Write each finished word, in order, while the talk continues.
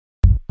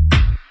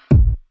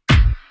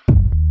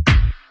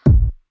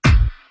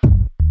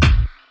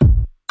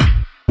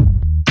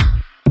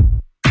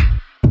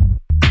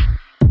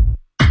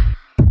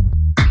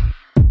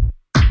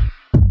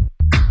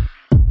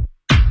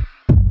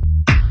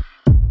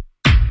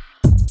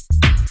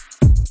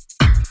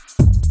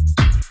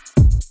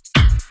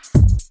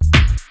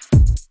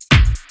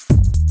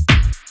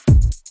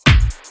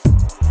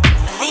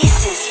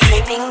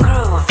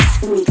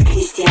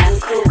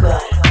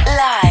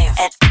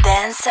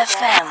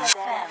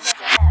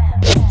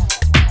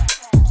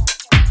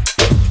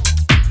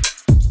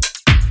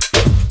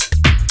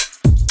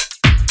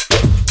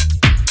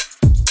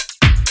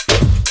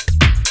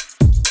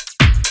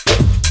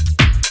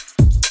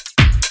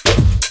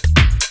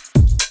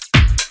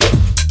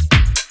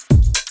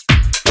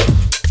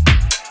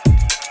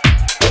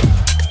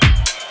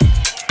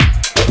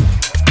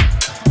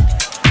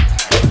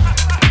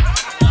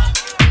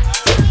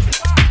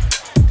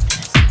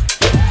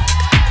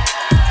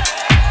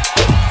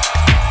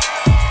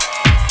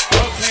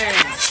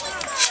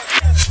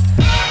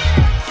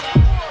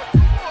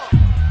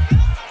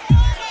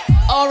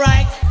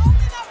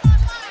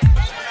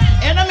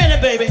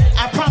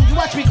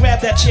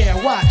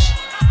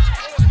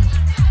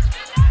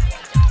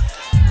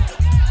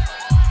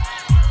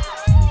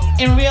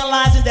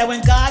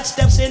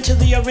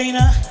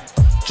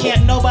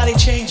Can't nobody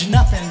change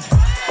nothing.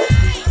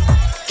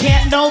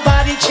 Can't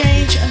nobody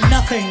change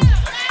nothing.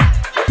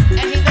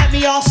 And he let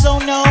me also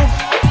know.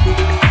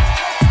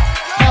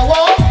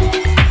 Hello?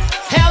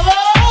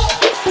 Hello?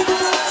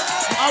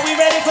 Are we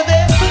ready for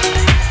this?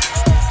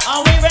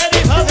 Are we ready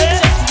for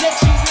this?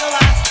 Makes you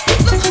realize,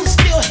 look who's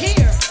still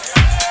here.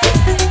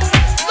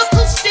 Look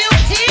who's still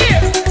here.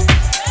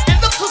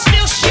 And look who's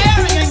still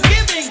sharing and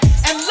giving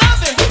and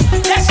loving.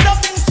 That's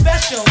something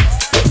special.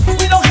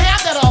 We don't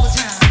have that all the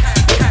time.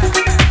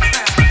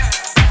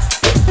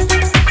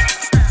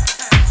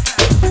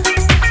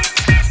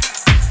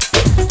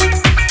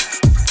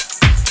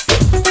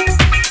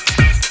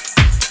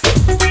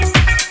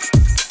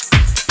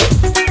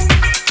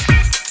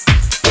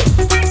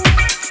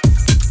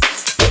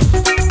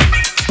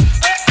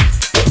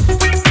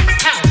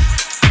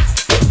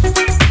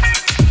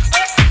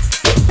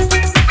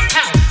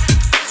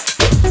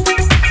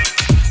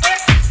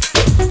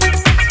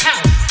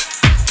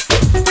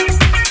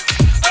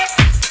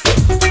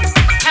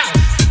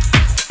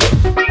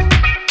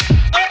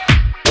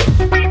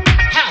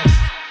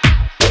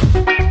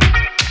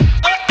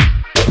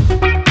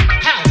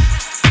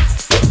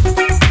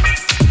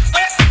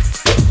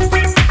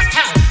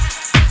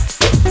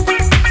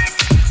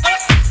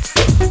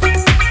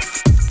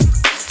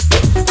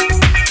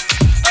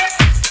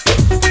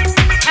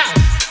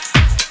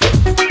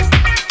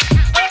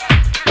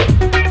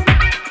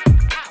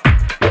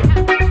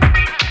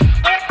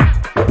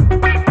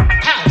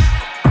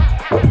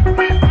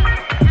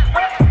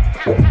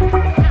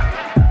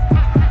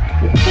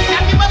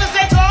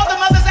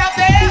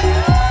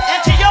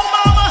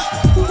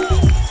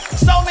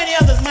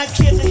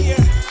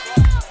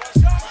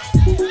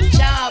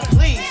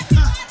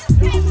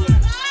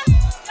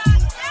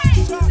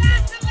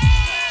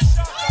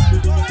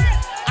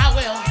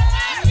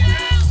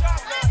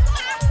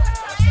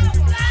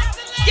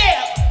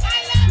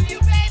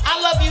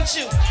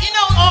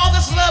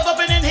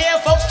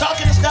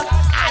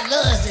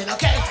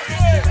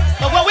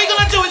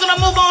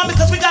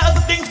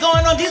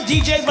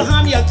 DJs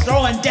behind me are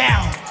throwing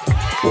down.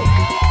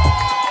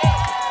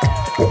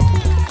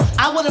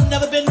 I would have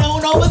never been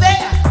known over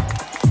there.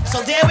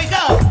 So there we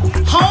go.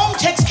 Home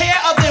takes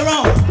care of their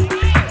own.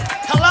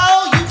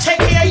 Hello, you take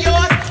care of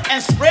yours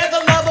and spread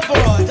the love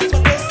abroad. That's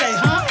what they say,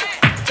 huh?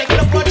 Take it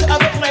abroad to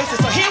other places.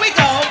 So here we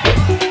go.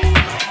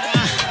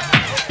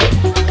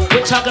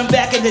 We're talking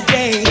back in the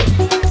day.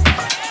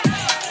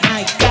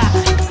 My God.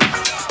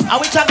 Are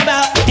we talking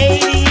about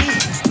 80?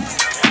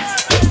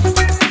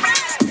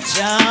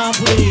 John,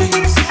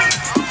 please.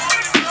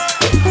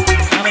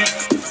 I mean,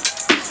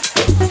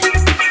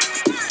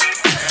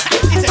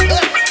 he said,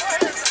 good.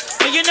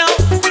 And you know,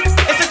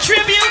 it's a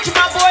tribute to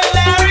my boy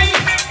Larry.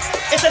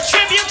 It's a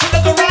tribute to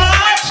the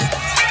garage.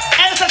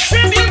 And it's a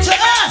tribute to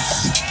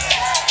us.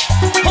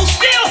 Who's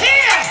still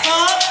here,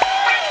 huh?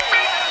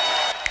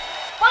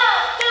 1,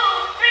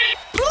 2, 3.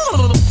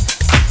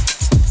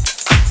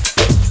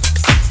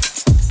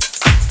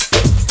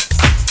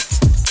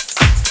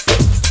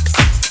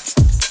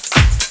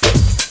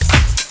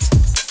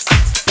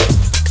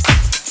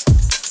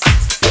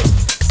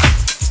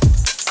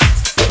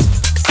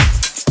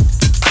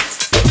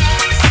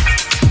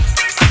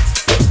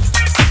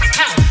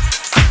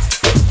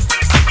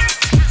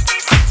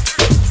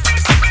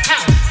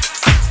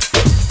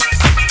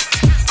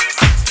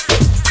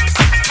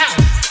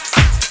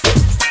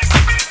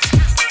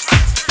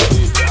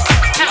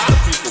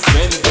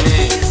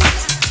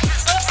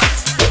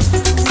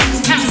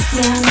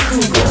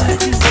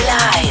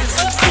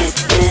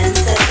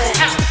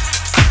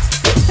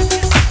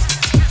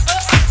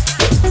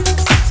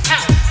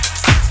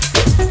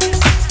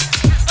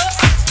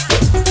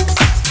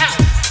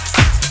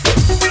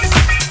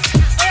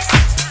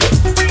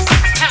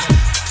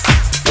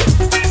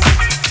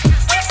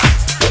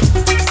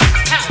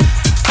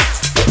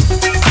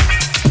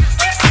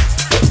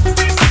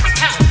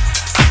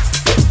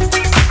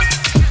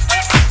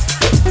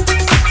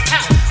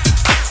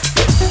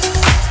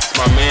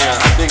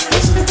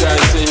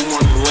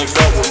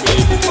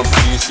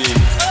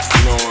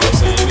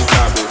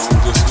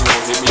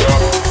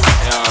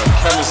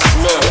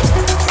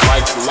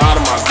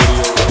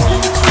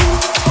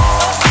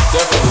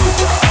 Definitely,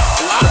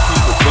 a lot of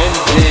people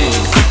been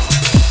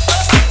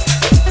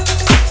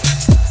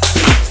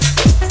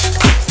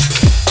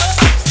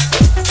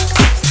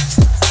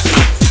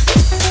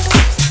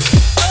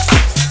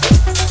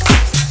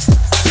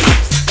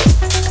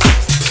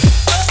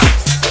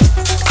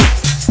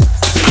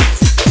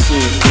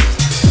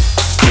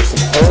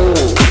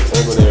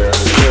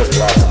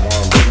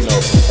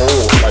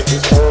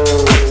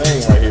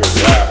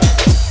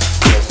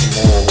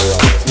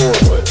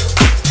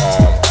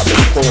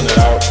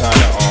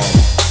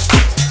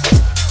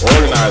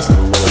organize it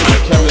a little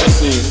bit. Kevin, let's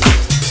see.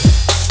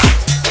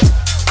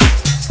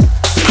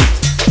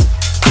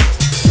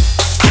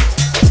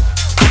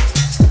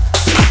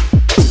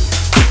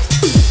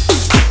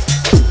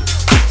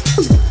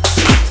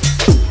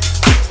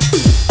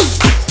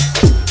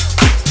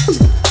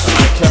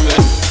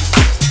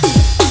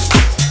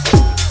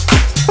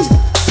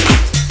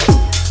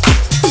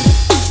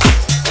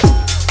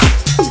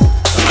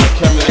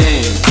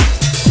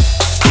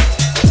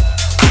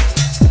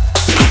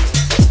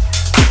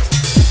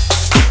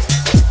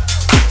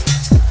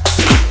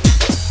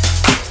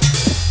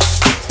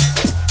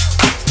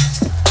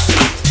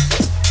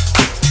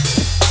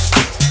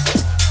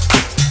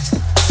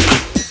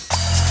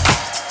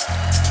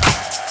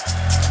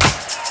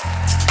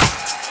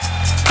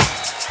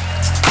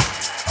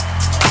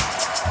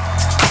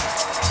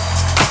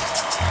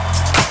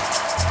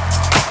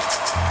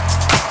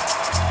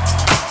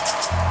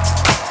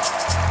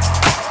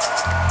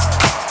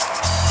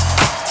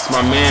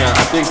 My man,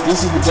 I think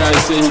this is the guy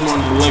that said he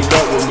wanted to link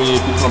up with me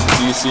if he comes to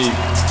DC.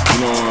 You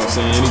know what I'm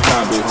saying?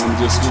 Anytime, big homie,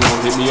 just,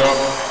 hit me up.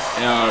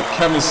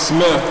 Kevin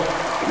Smith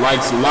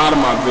likes a lot of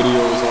my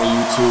videos on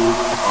YouTube.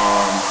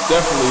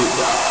 Definitely,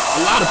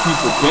 a lot of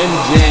people. Ben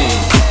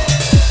James.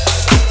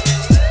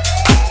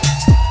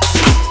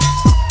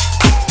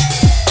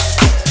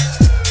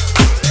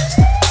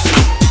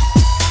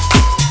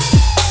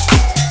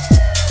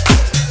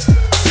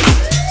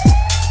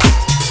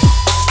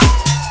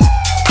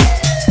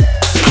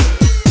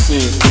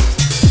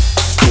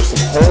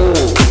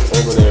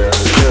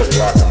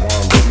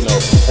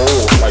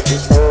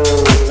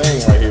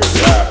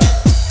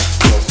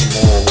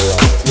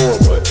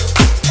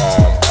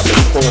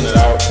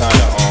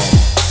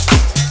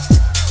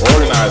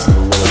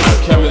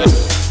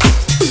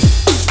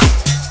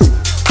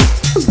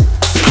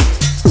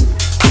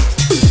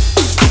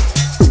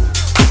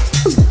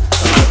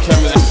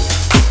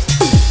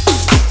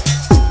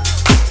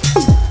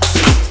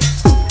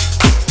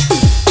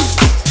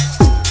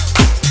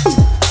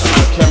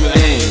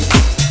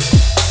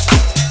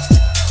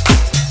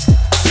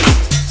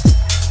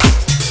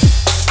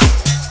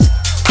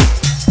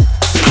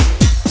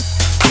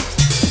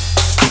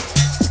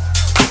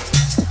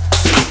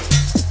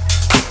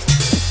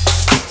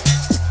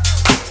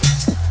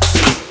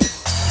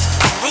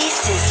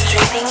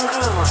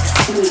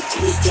 with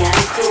Cristian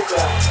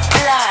Kruger,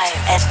 live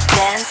at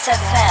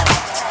DanceFM.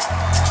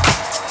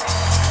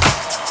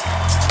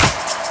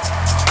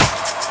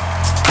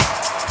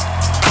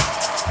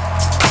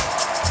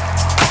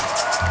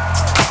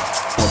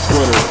 On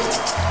Twitter,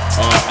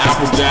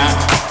 Applejack,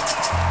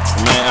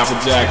 man,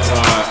 Applejack,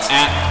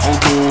 at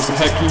Uncle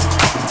Hecky.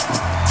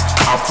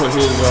 I'll put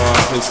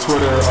his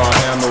Twitter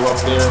handle up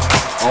there.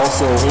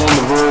 Also on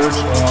the Verge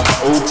on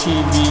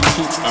OTV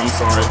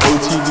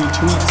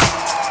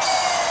tweets.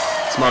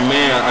 It's my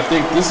man. I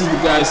think this is the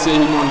guy that said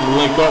he wanted to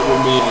link up with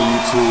me on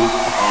YouTube.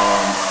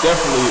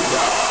 Definitely,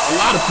 a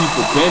lot of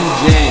people. Ben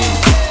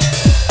James.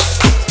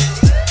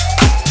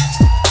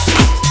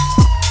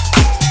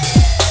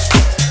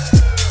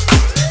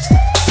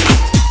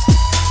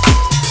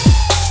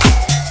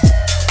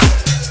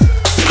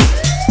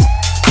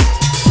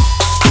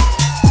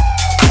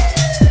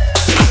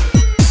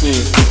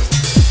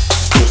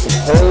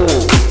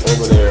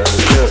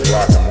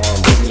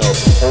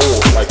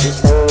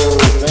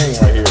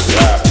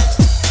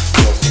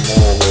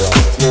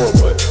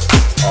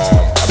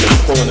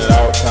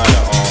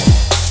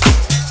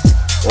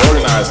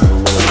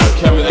 Organizing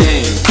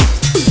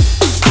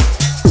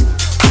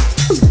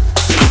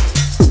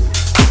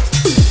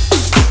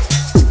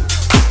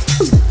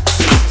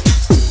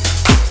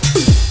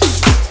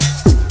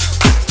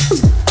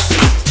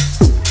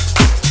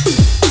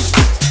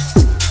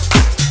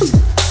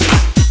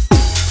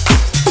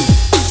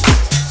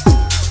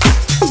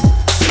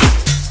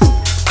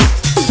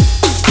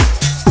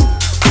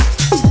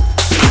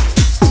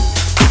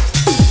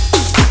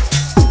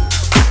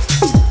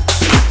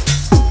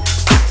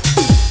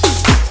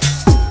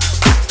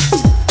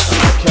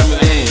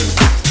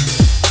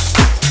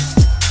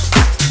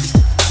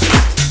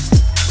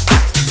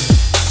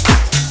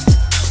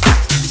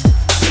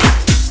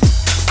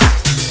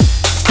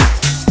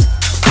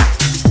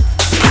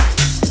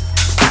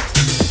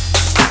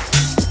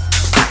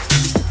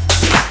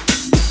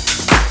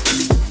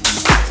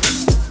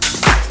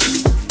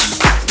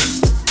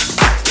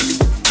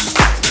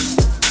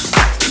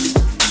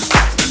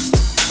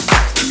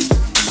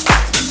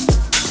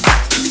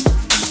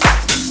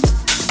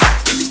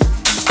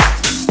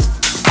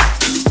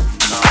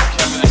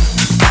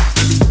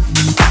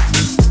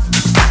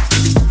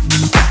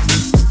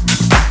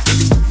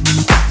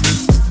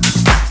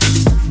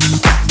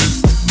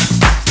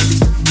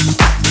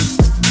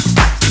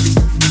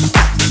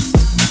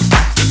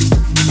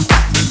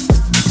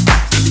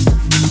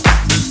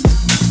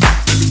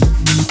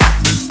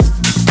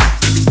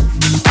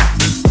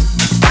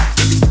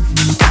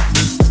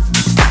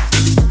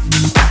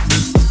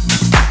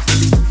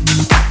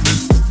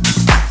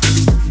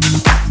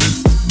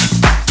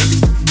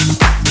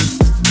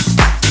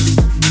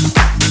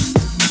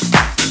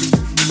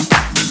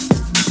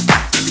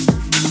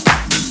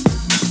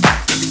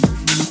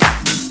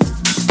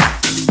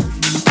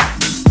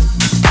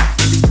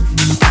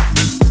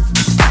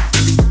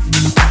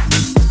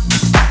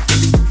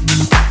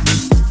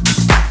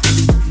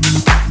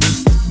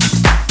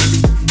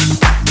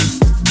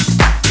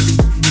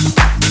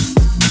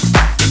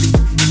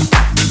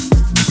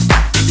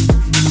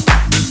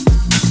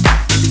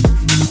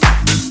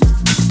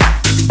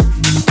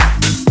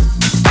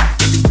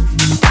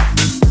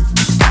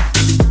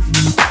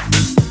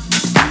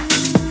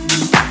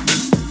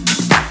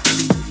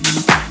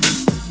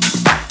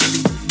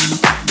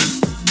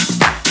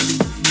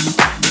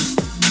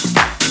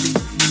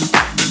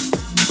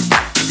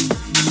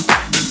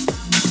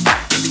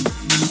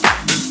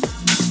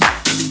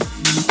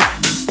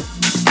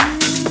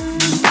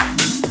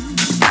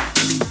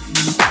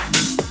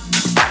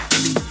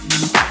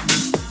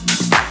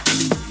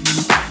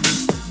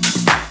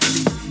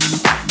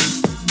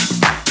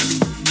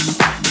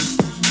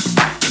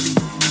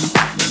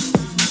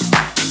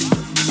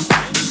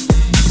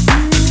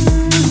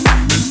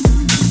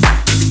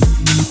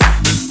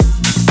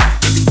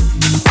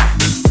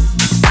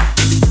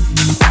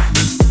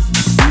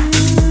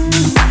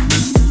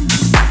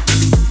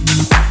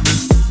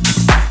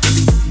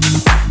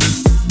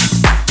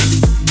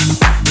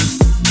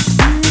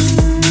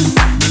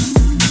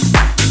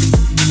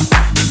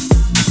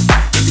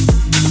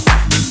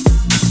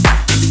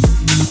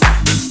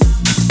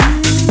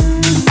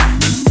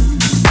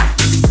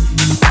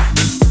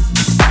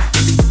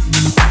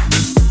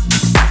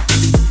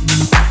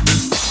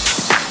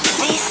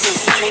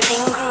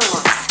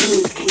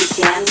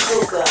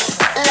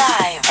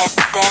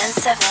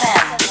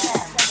DanceFM.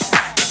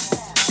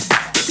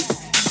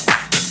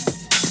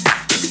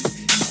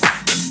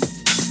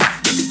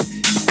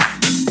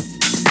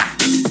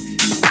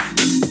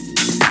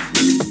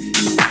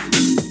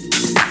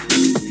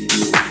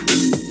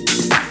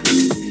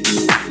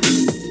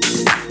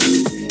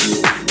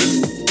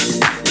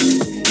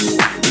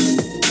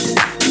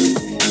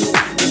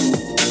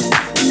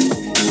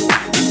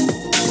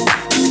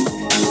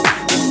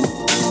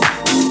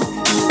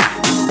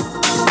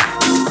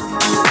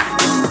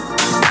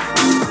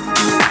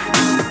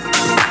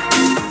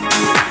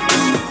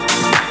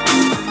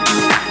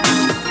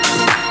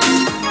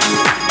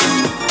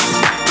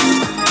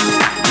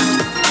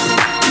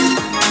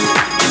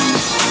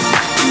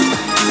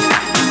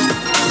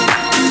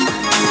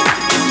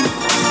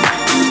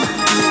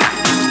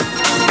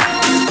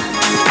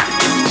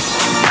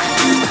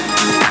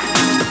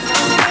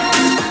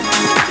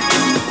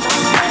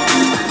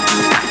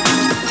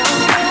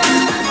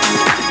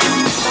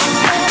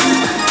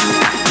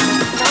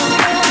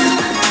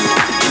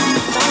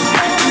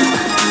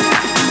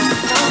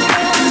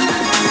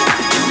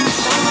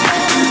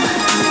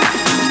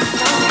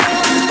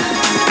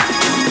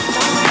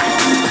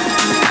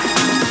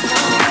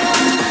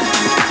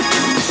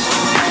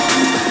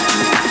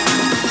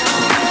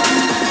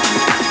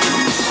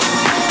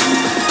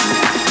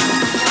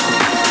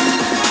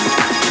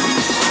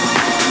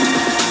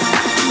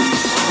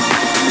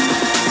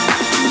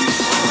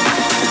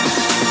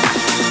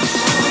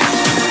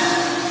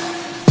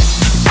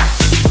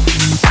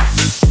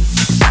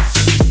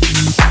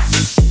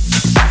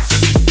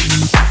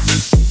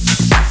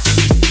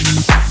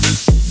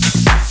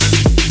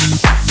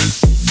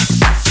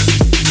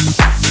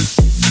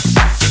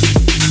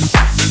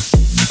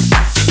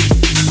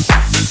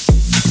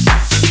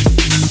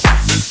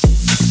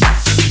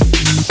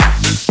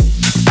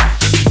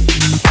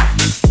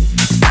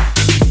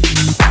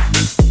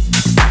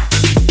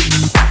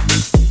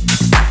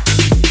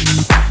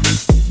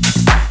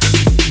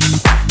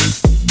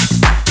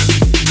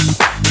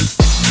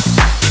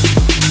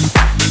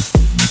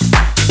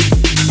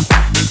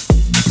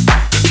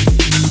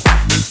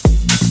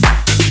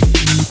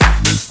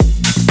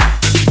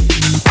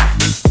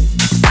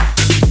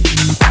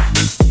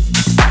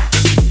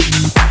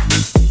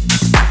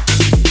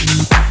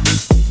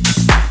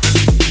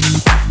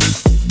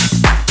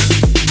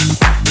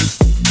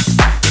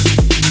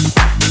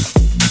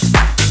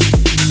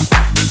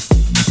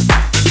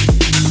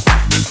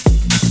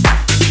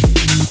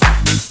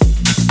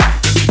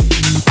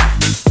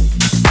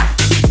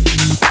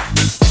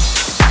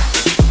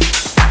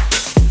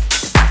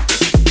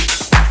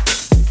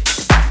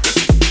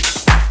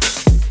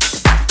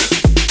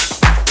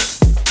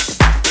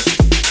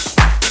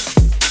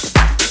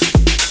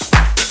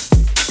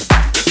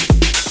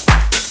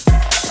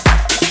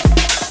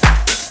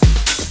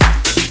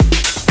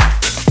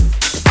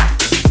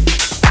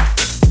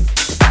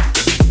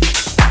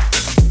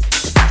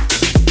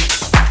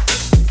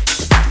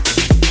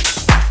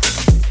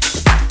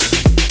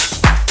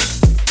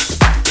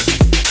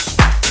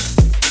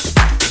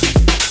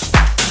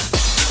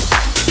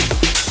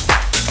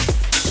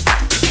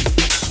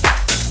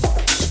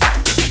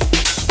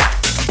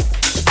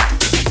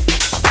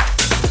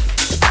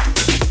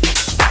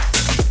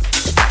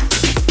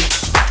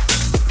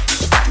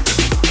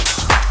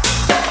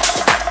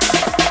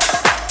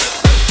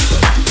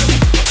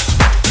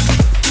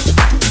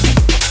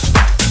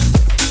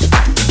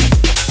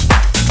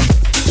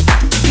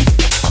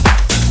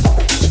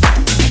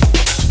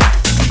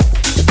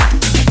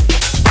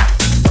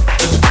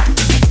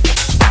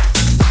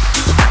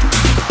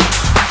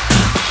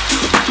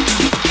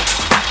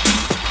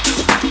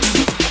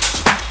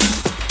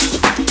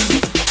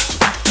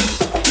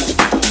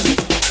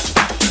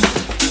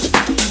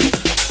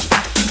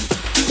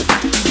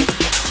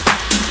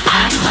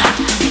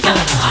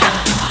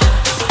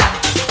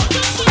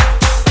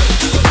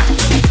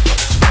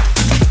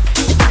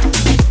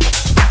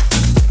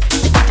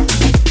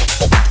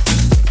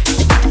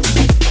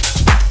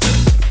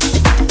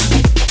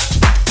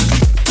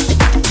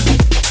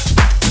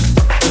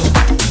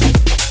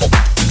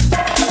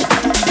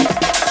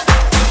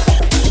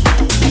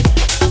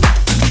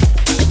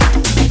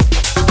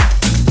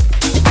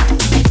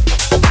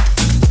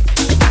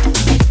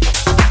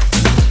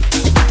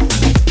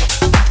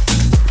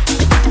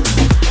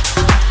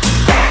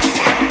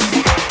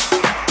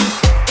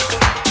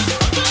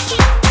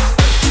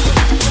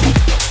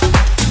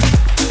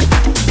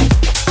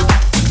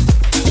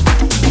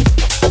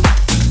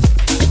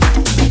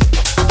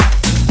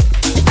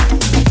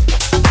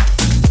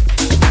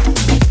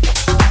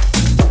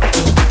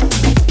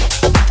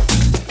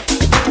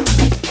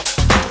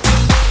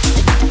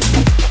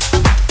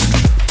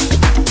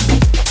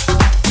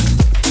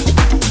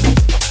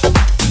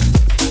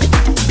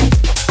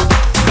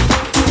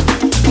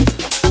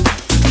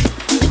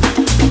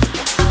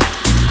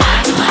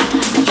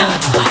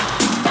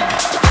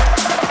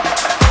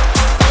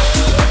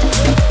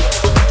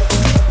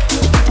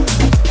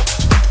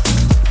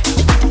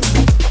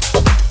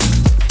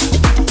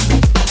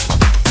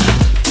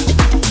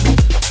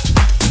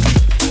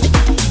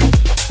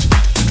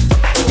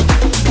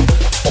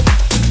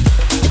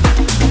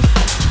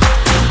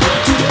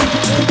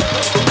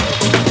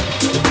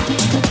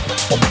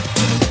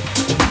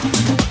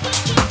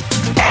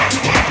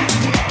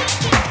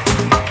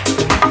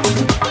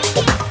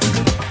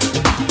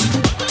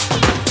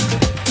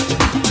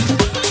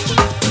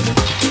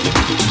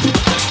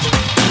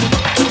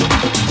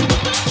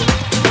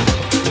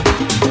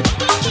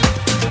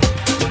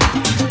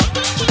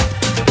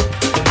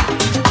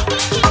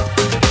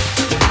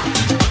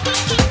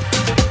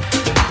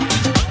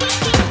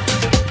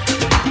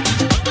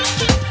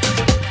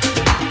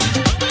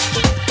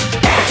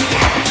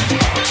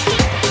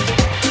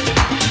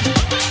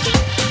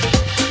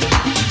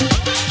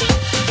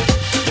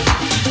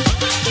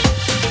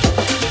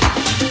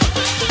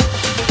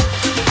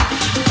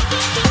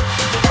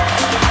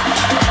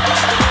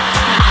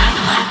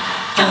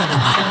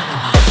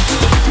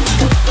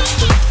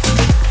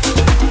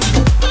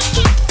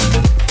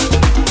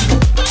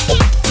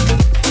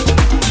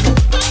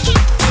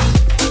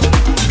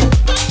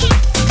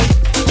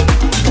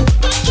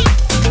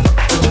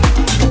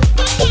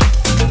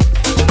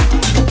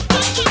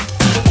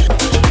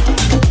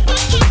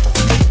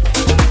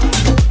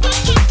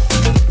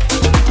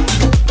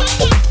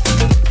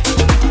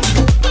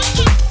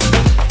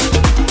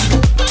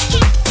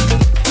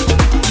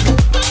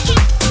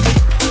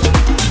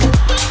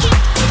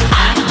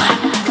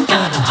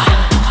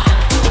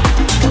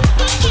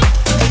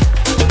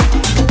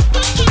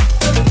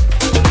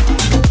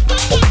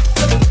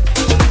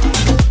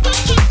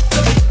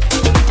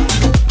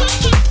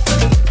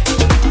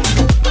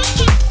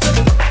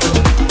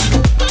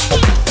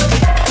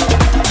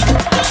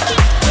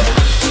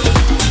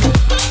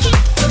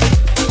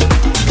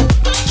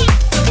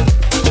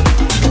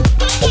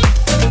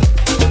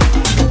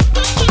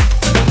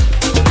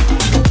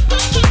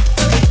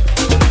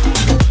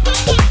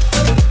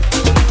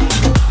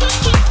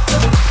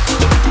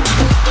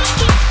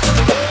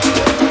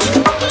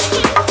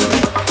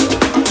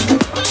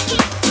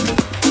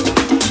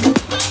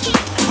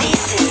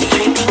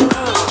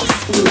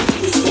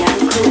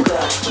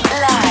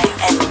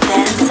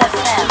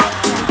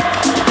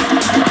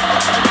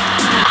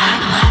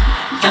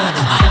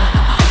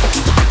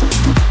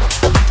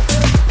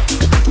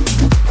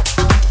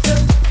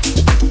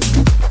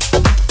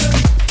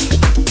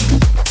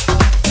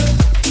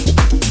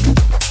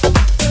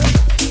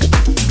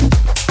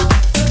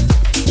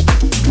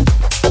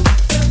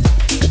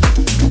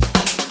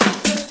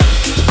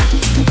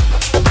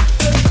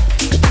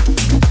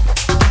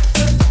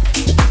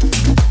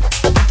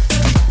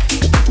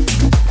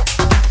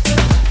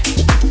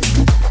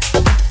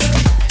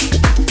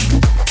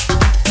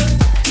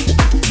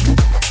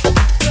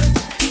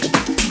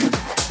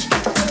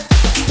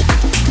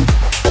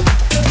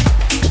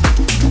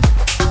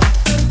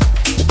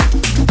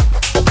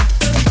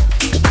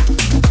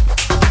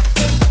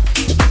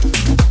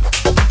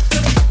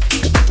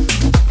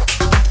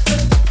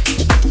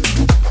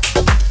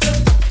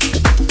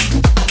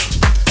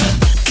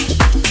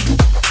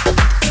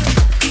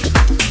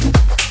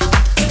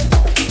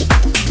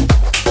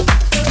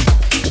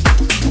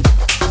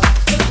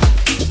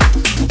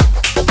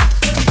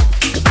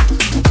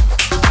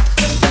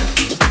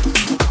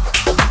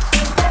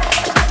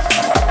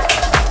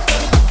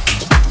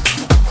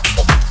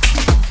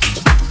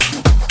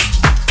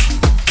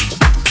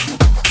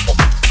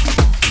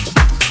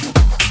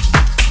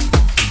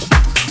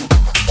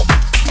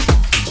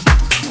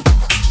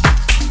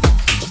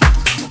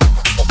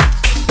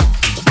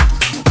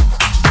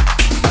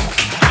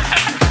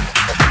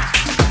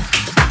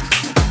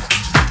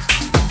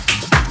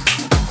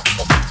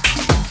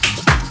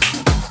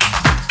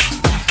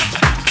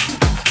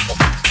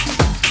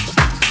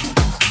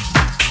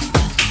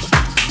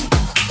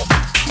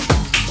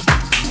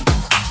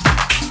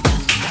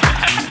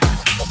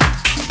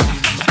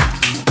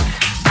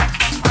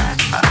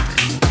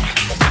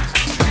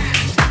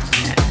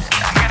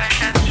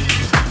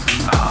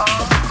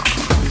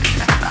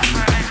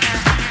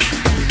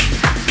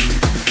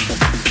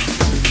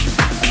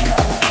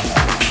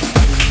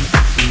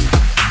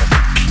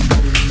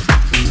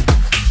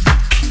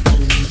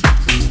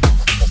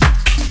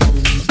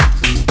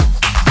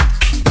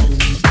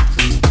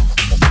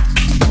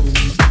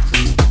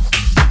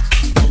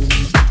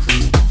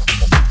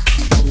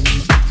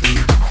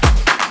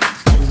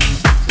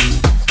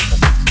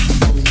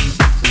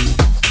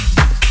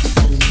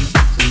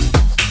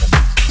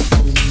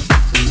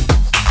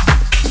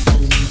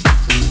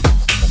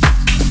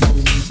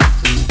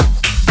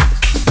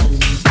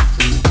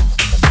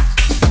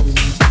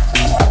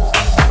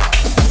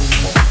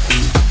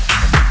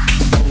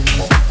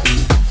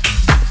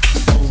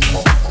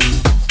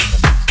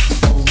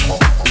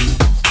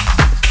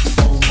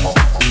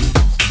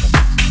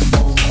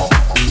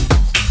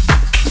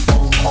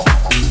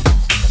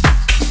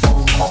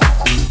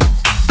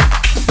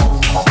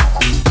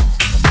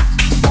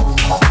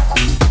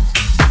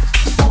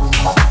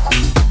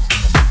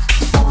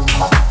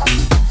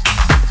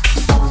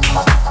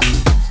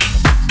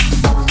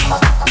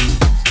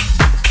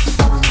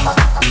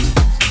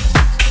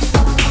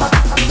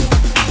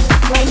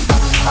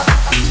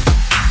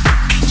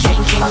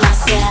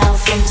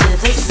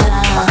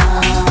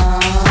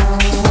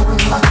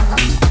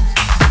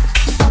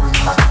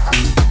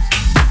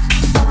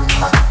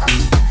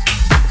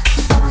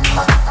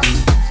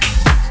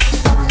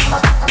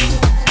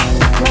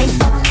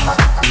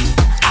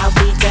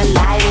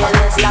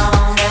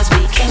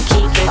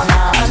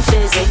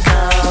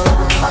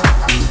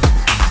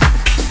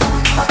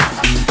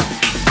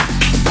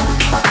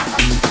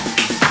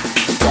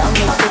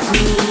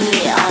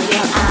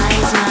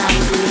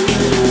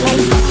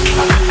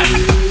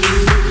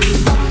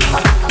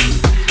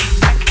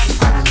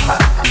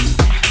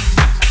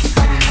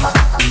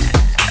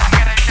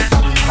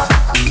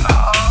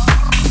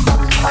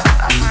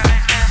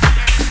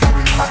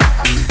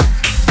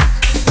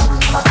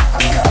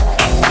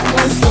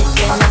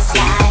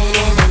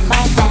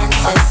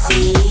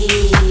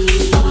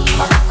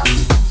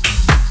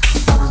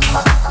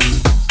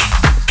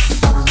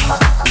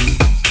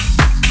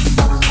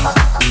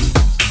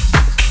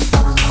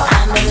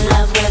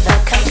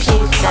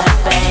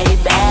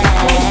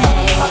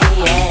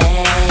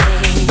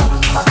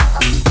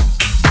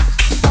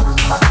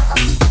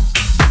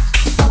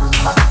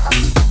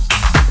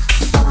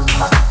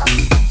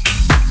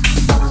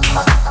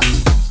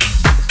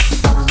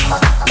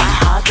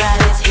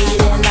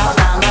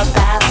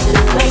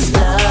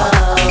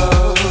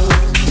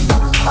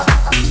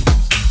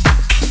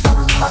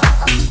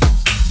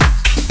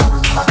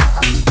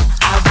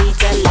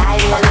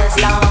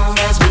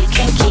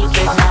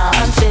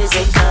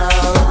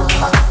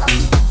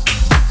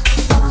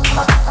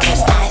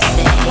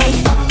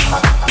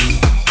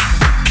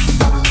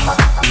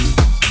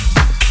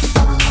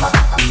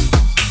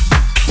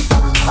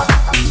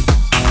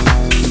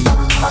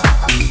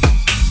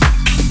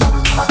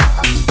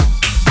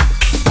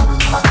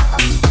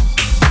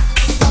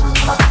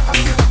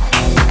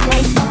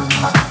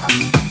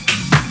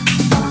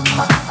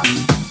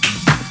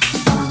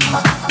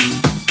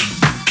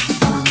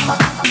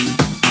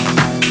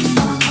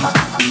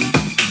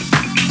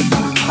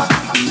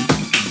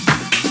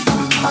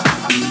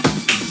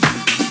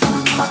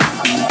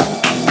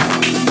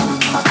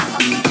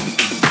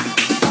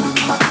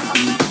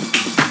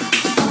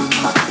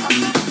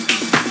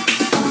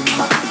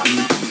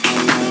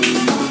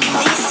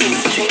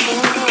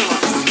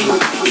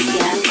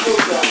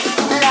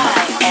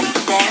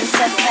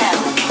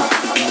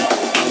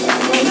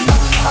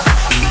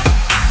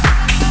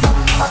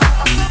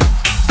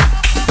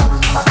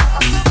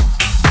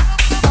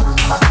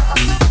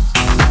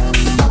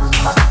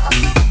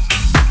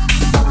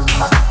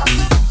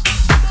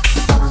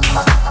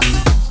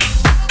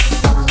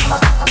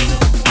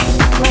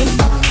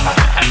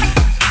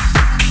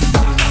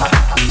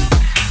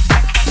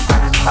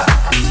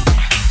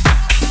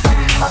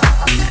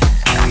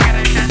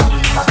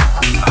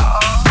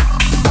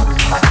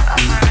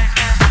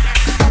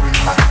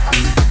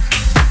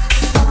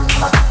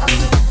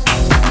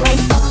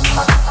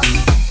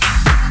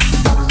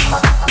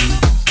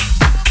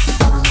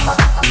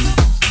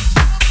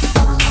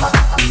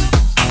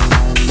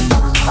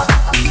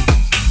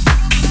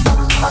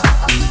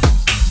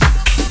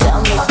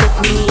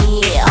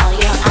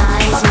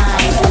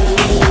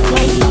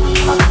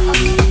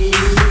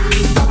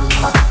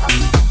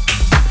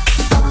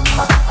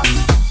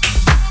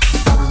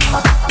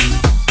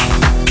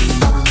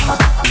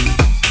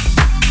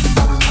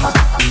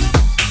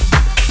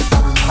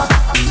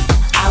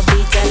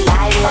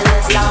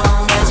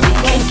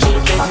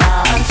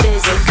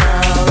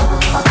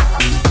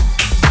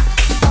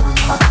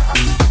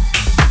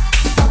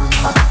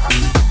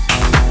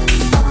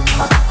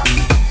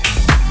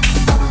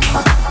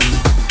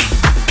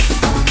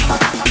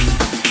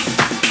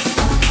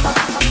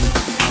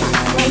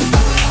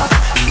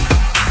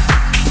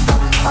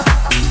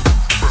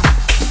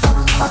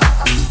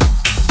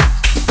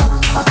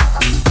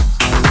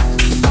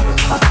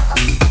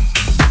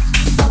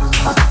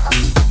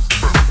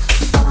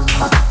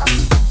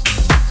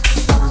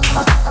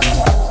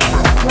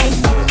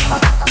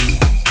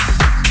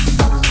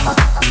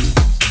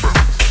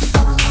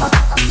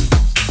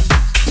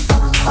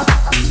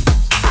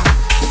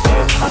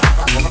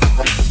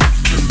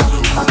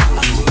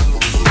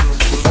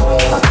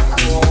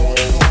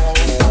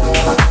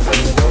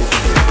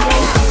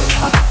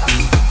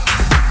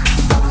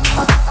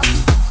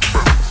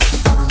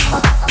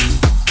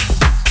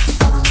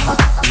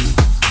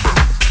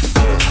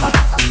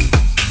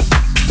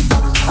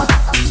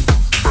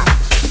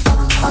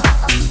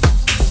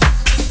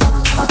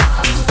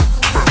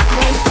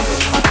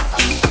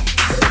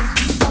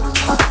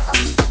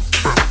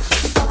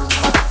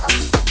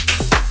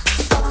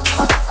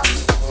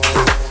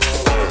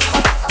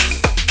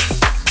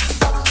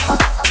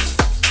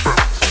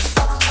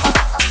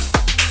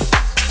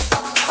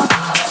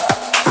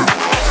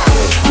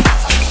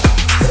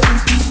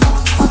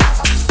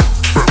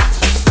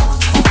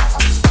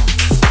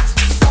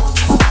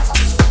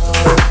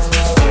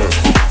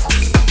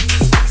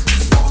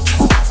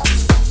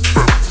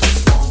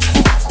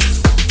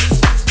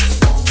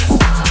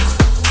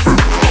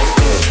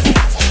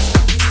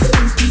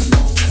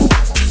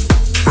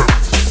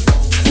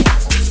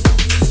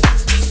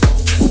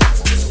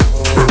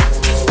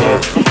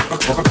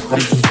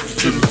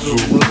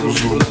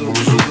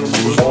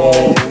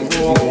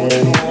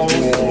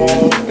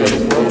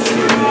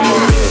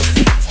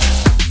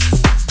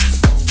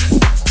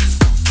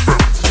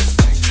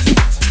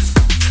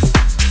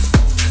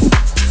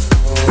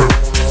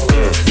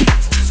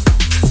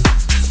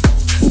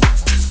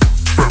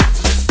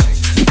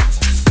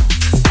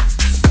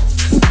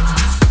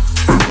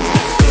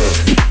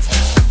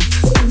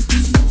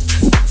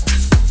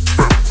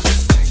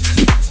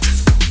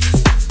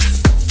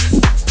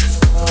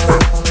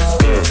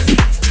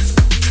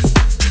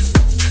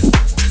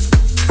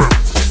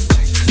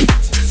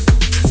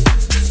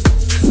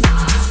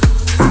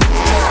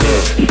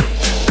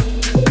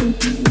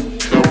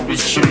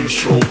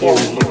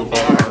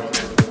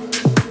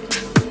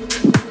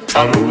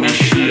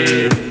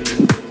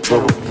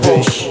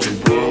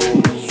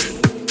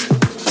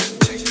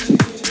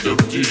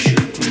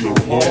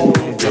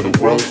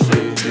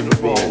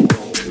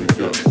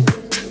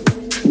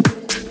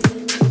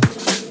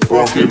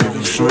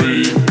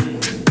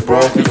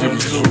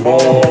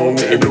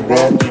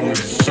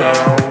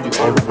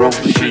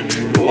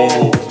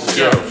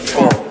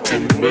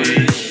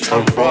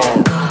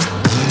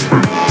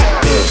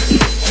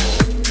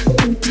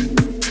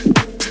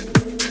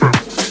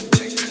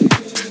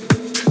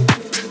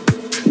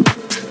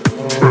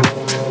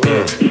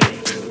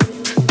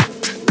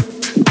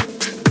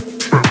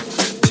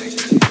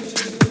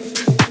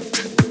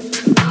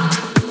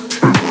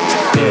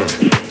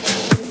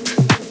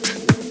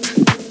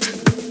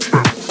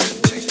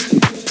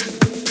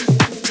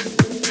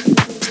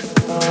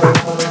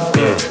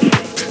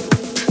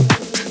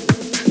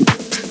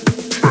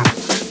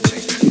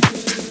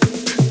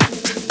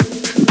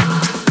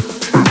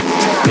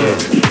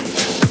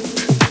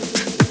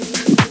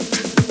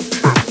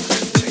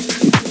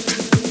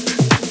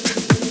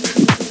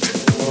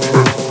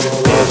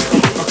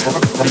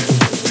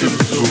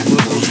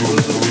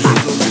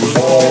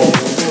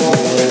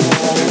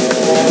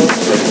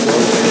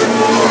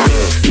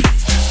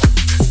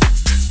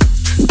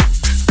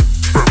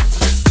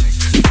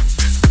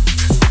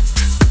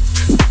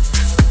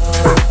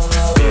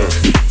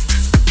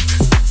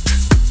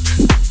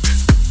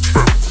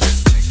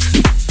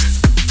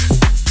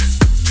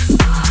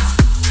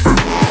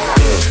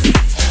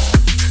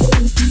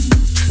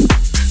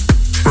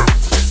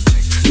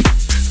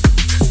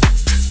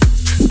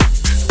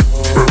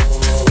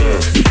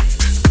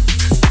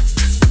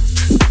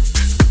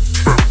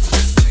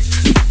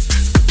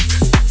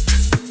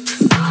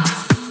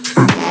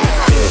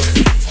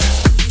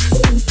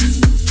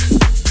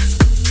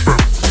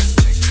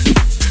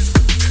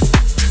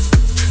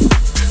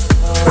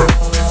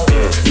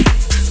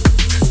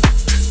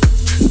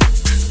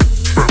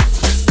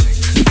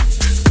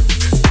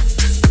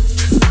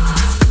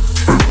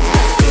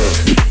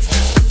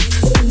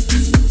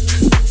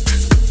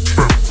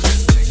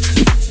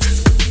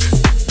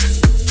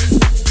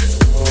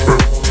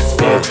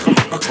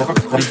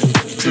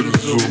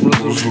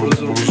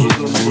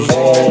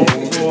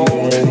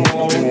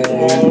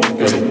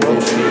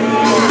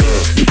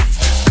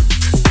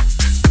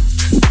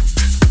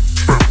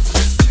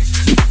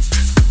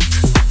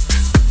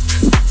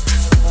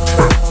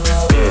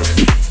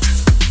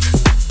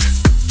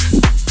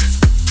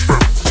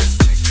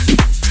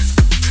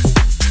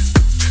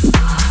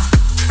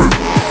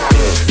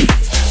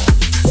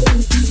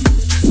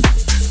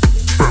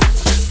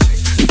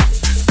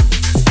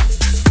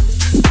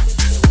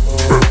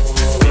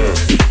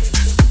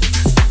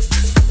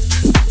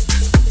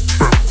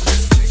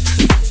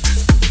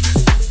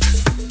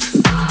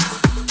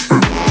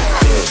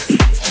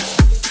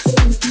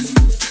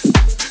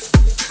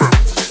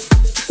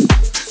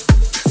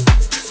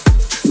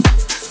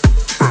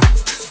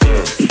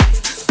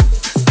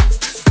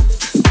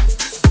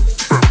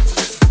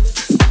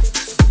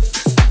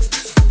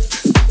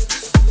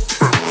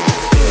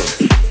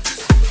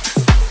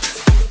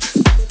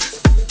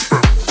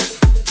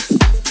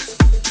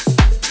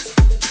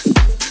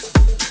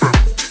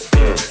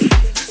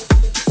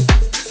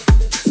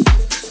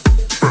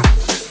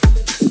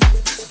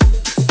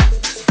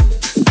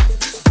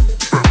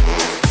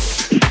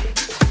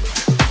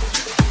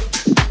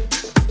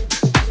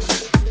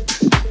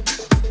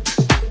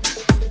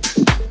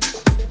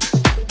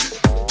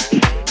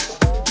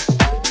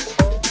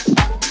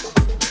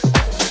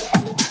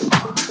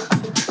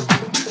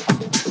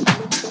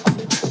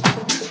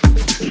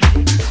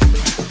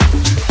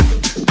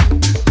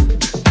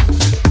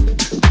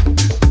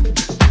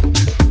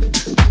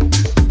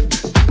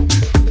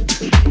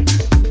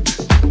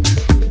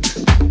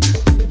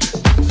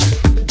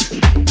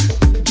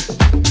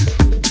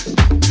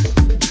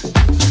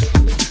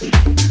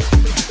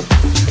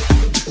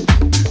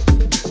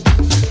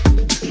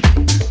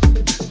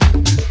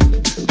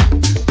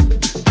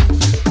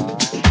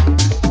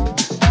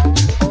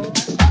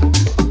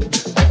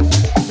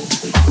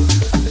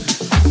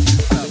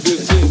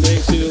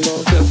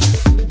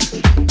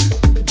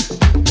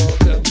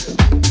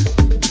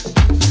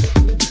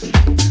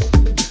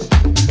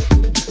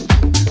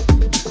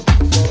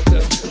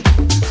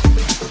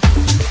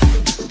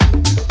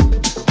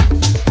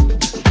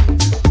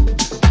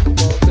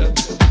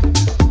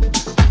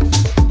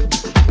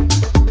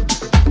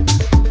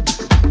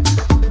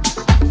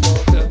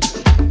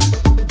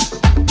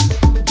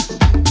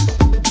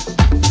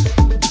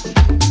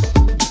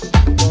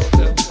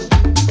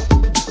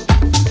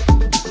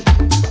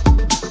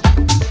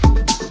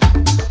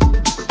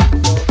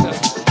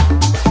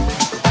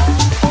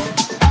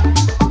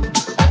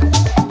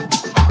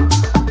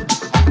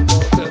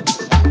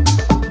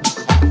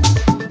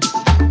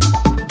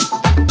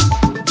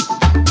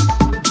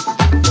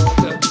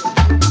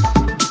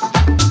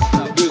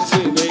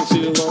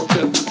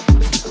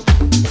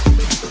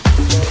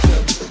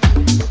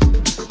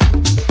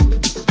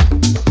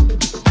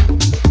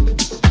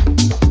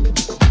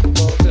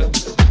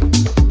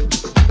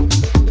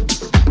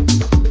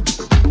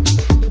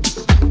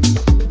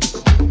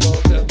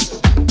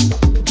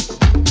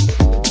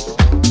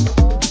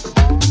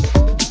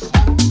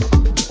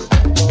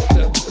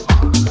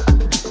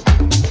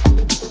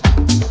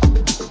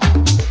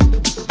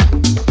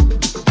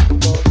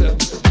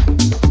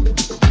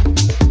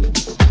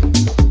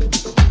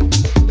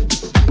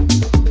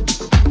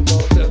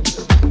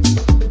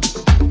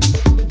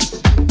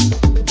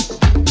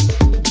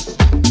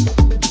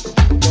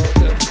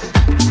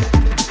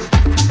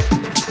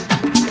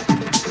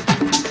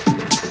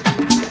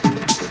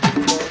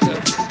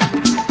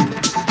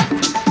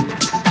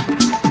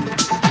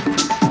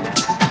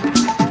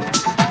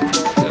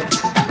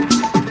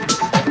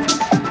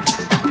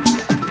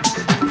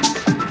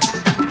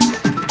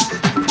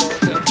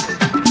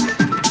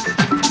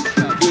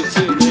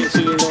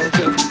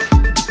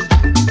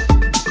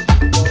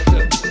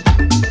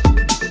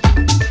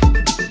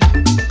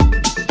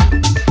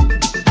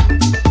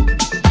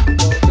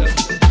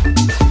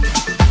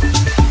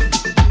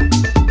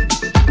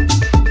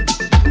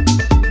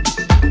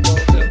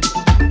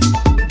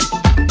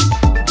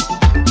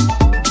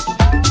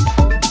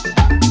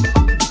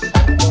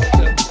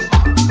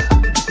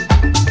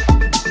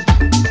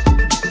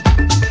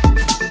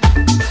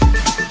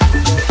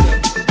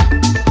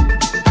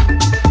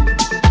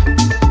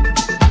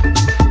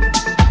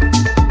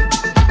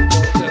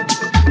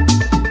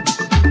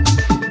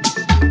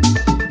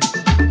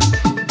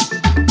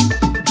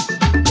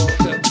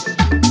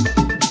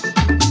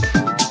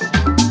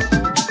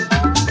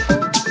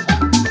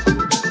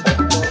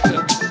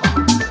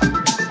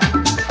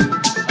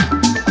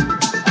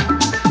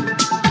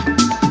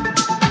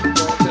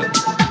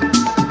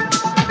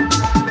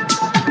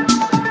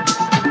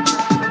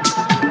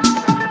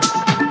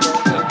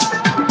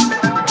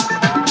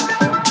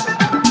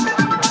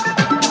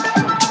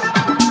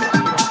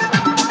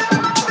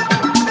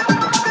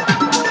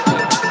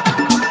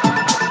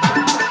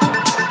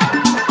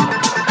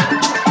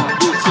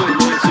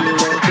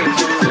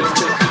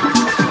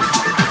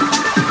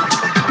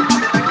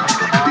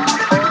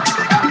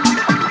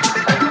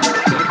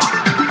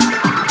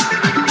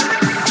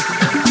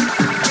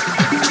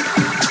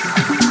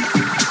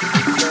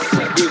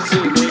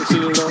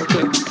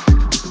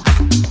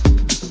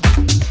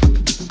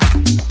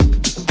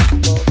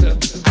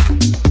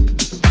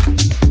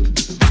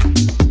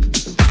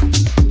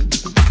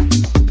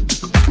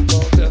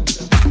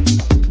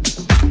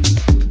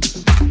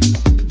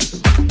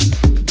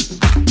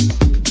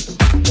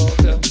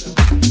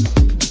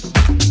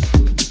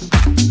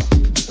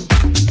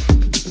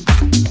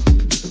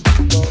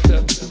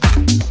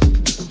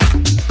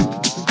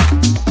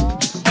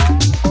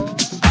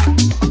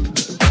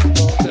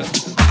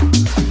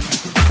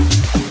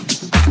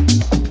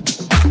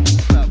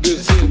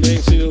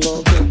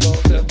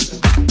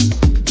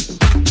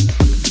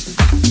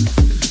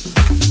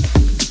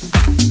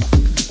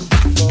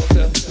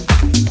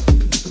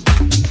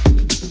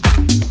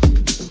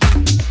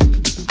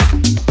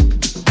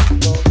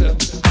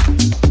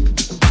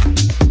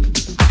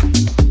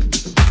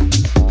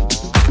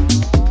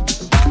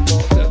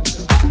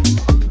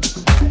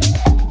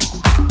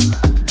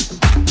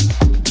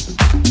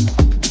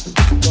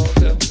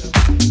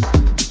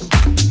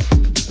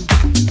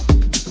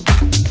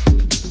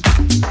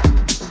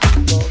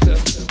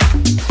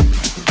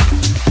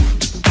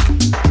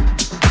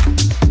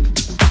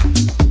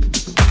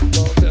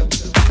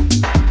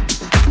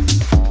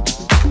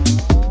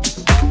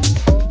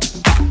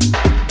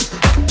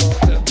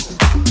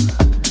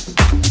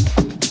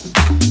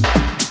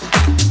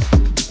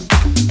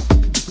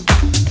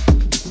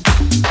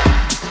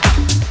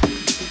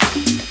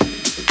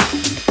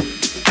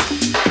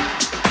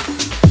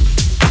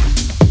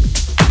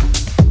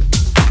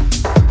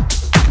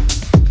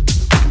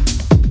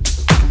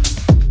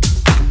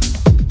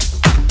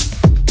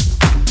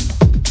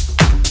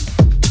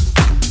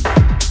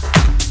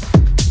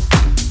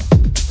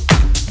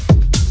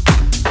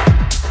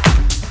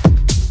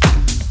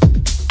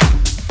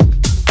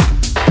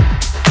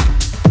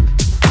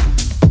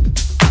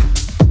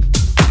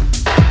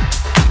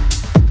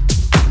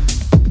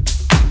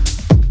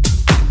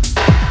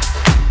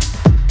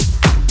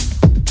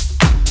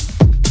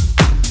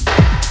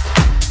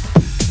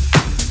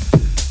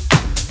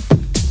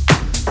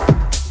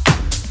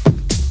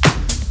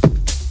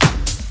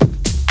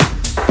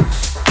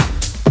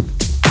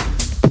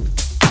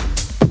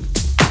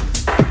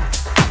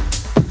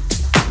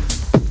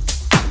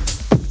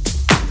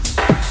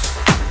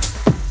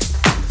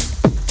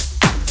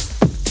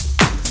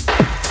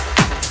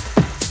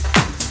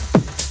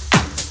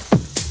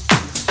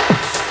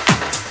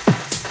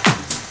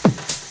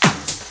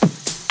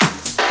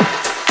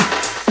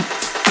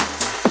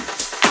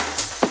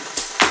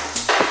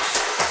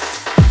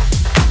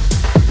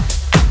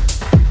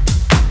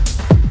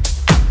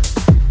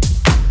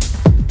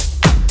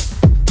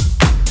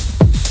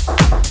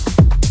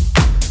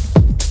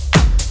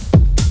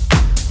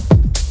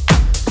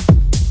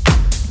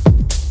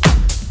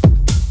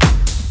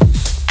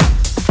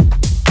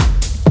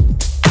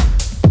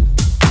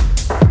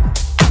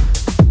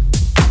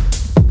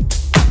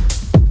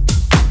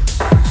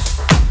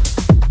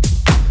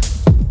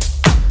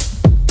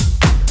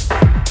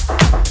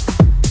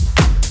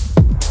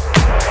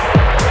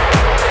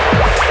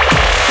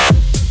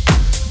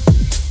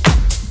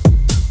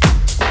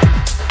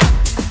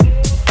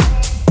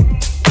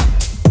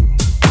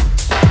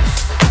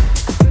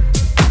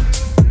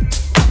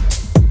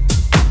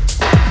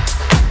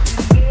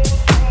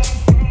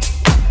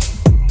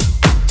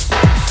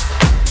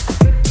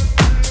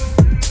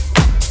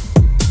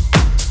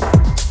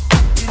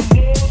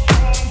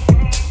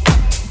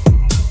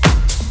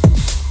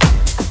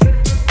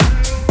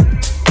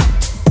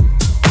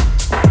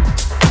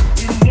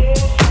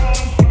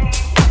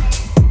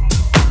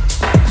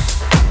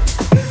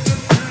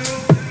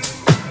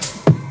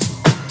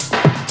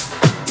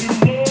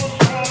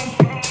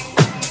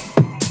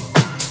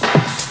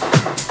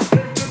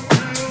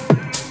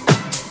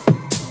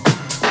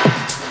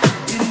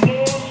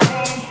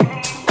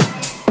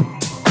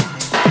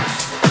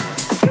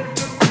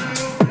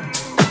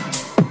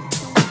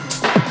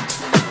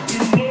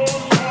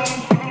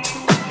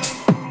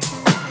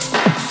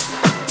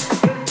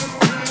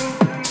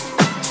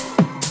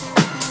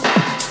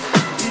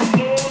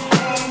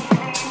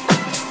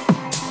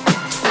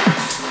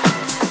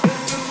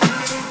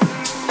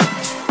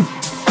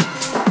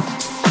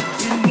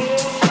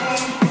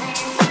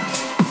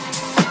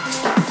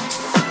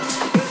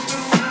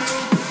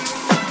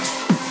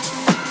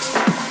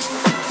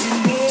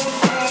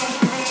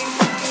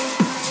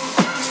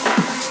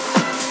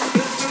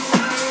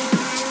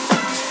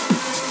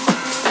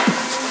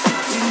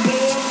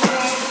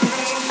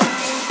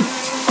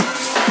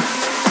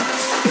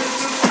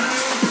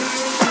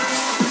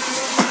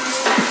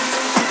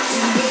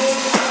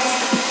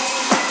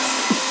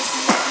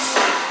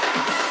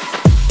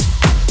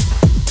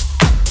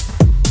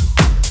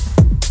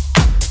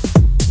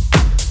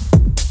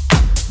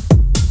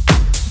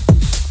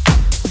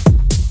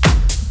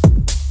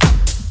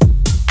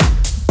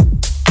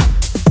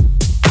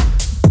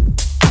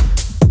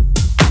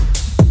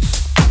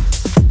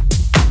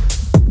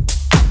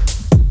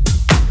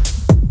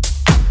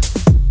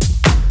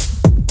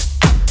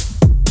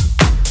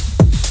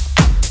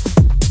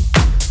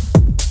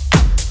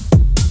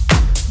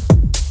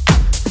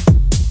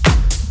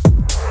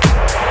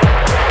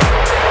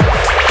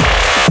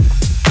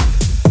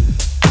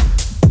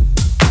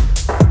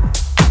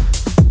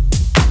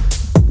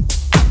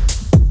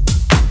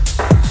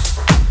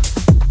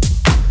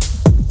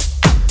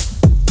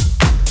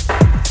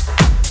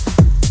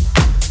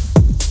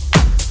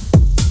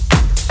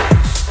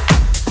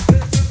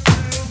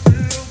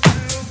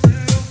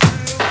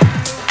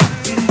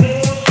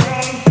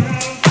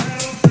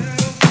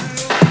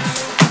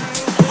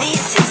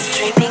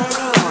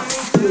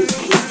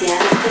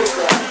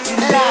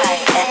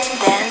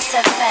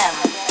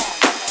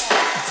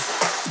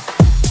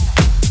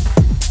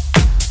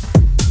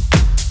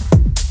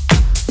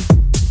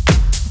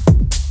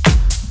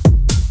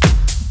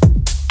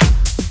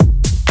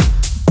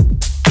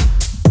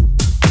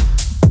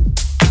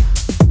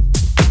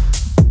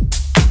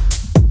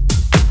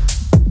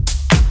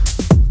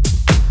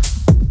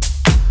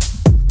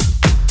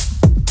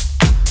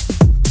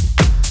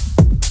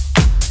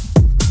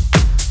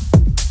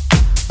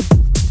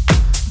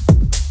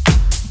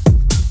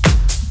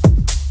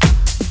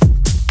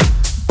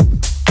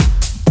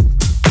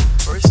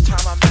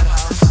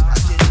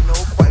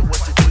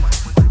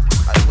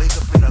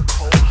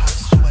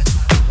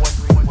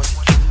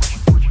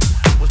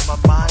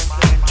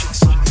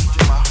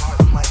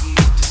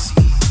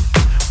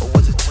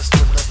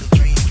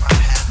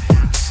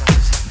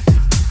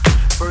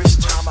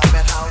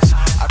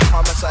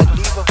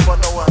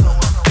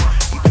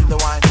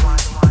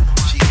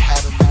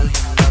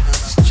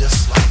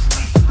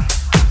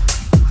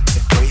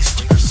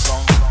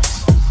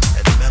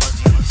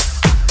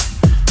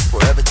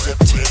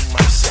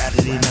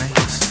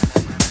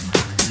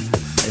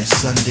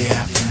 Sunday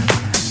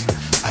afternoons.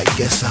 I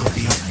guess I'll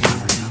be a fool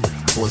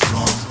for as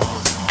long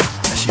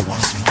as she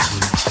wants me to.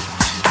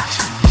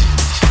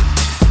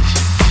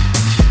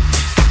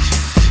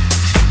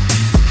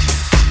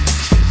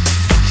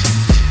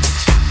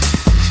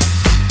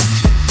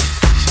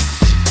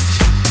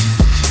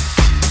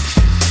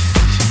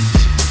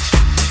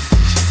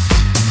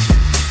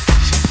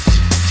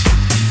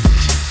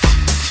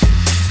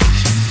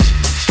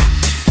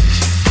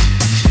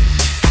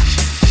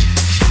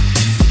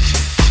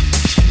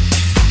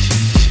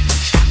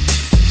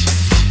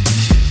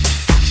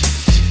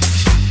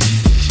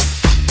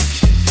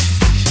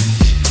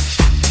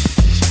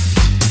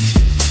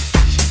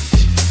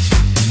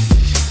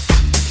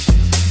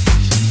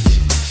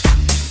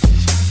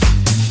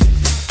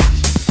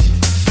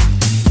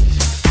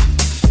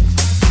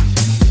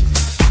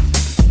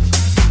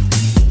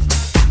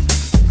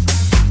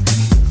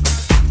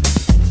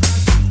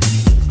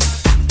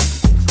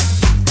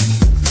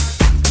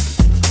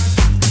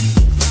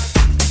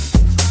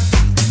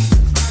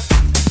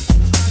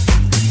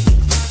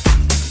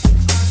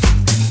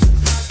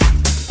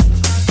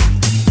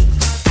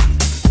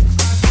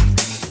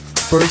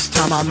 First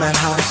time I'm at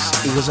house,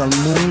 it was a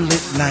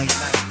moonlit night.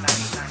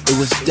 It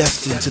was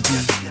destined to be,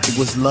 it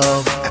was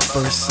love at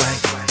first sight.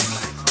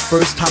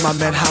 First time I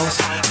met house,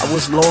 I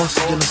was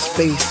lost in a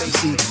space. You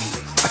see,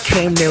 I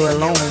came there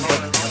alone,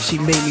 but she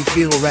made me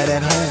feel right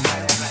at home.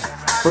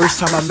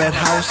 First time I met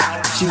house,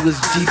 she was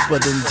deeper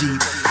than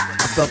deep.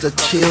 I felt a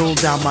chill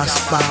down my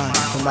spine,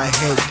 from my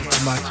head to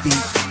my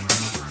feet.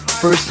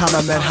 First time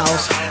I met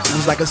house, it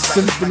was like a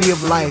symphony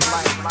of life,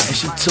 and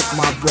she took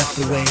my breath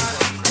away.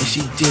 And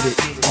she did it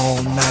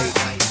all night.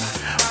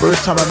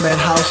 First time I met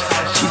house,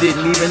 she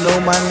didn't even know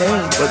my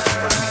name, but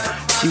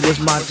she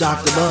was my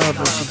Dr. Love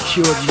and she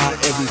cured my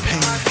every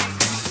pain.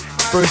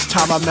 First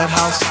time I met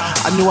house,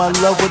 I knew our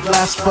love would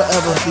last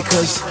forever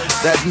because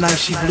that night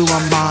she blew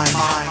my mind.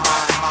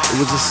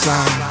 It was a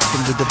sign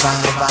from the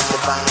divine.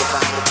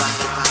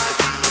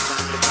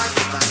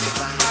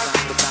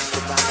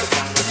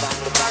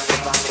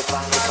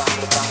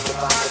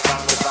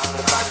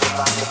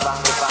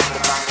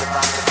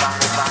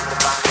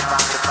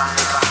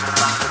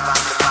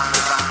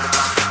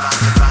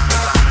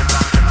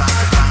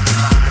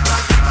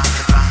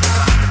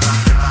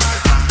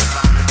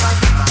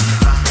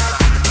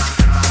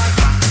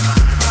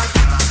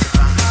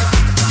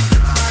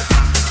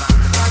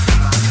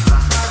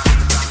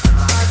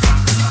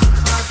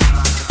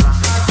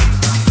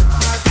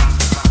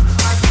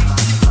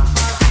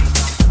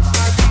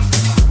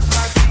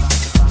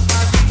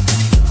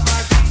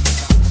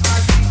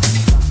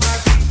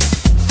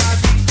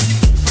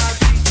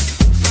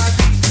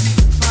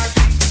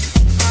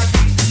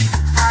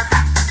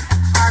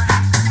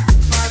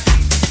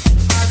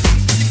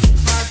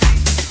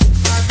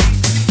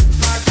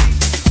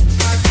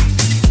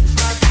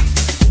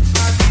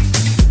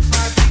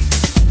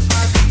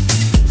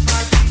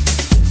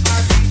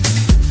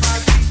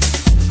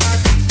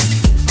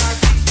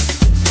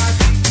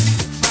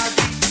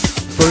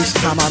 First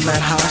time I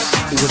met house,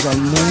 it was a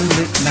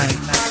moonlit night.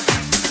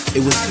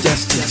 It was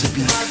destined to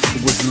be,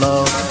 it was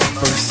love at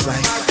first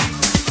sight.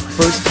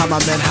 First time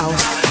I met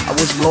house, I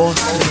was lost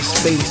in a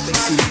space. You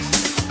see,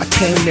 I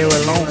came there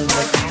alone,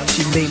 but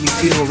she made me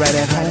feel right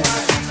at home.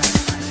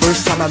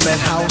 First time I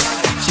met house,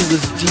 she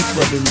was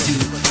deeper than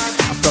deep.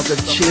 I felt a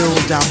chill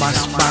down my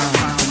spine,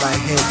 from my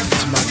head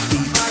to my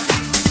feet.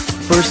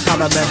 First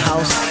time I met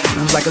house,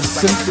 it was like a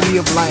symphony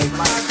of life,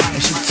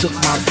 and she took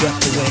my breath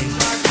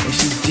away. And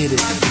she did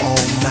it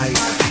all night.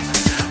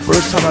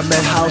 First time I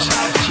met house,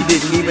 she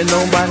didn't even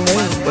know my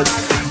name, but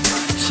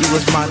she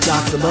was my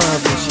Dr.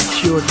 Love and she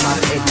cured my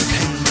every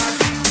pain.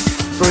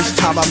 First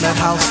time I met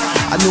house,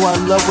 I knew our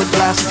love would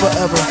last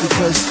forever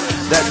because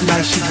that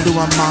night she blew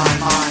my mind.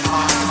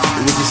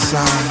 It was a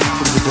sign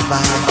from the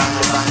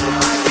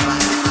divine.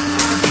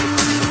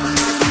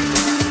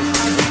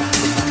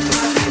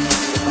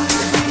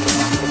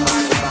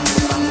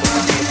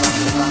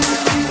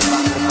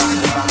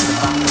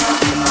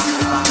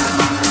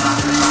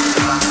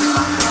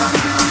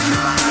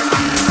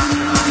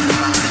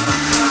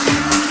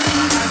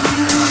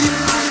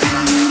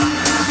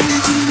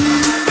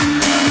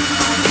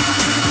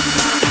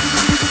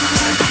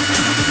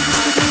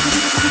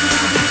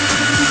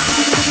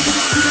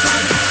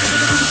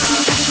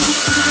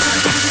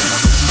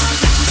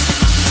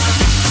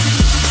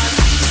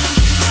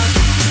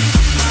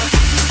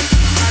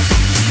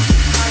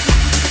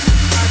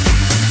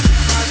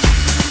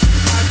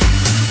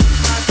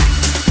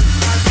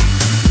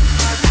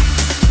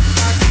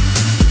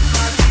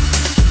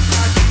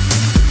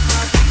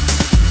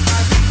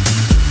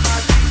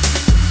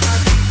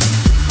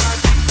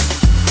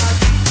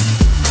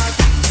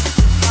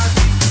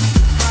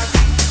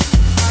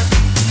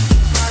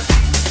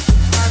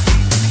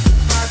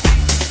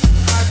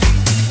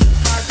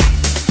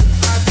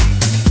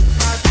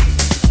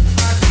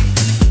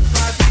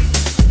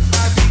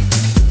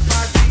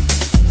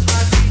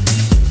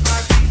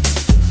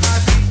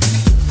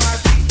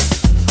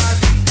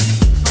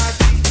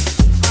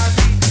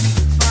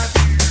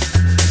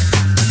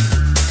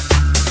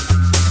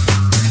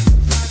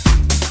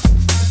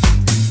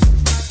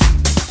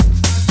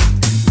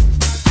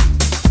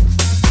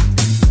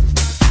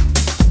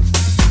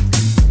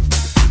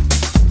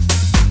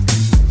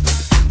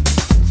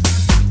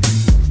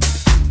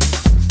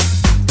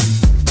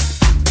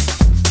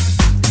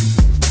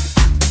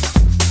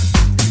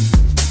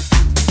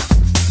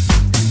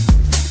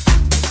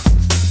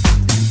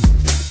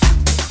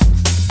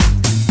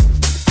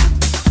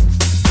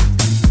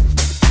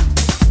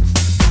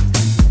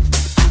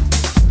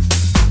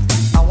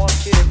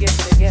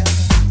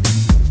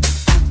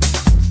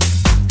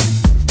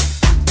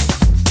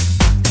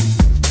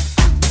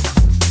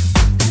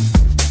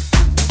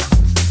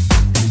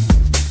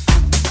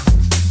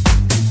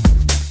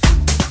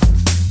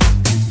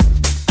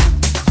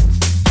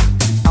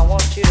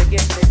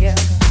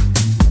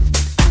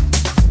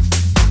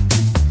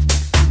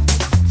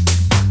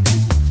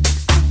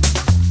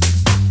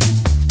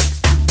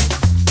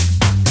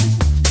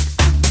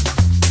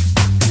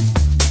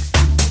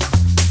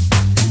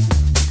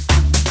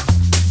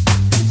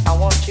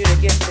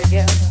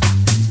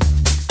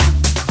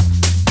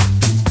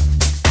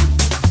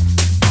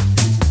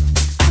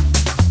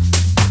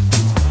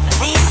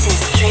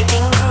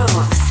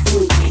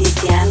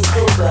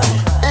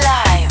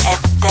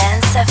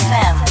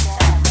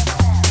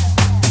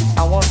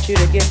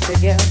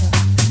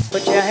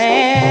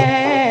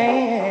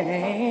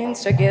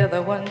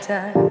 together one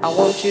time. I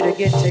want you to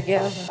get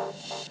together.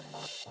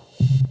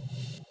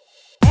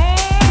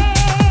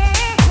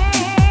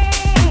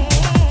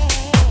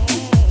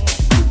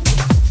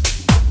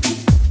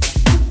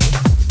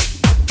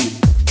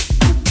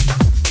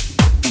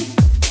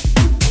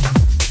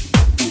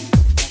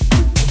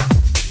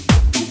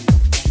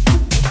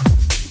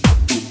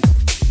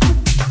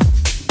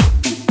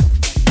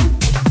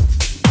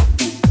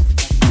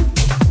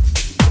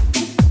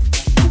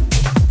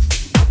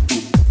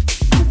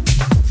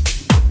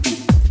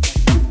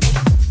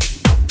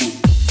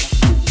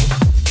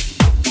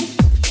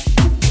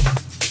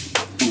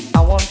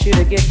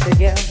 Get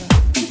together.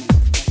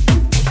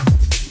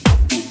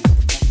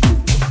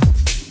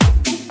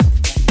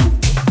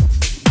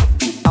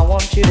 I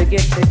want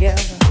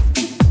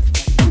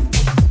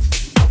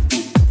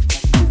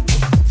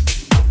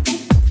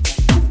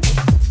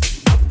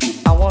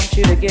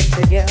you to get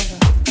together.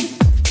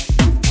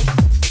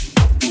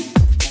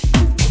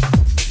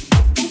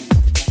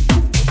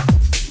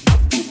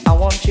 I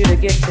want you to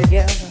get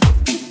together.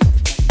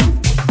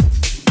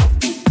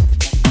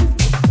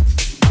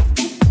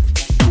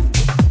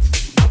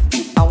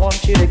 I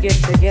want you to get together. I want you to get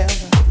together.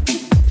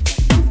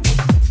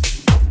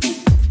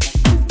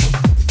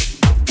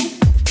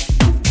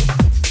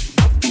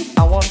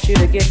 I want you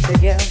to get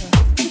together.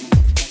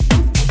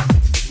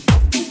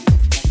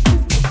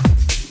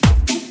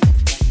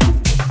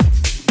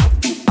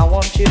 I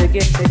want you to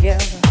get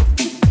together.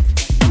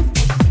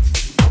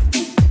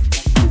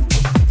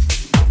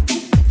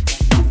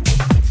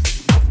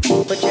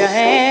 Put your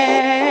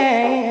hands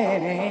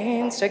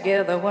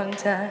together one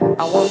time.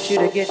 I want you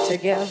to get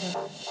together.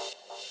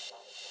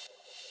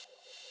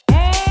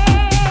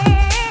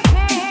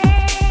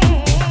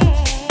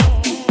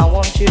 I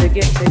want you to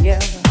get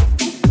together.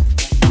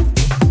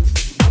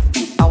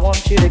 I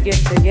want you to get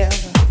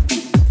together.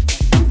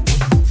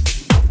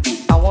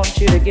 I want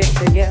you to get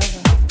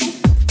together.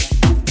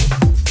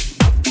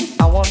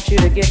 I want you to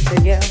get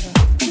together.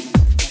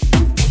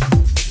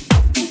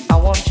 I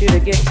want you to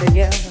get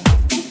together.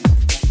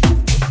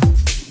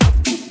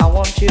 I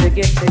want you to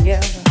get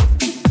together.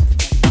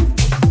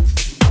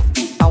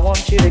 I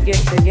want you to get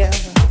together.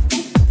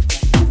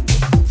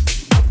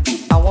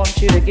 I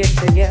want you to get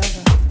together.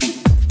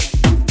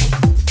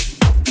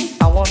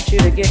 I want you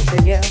to get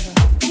together.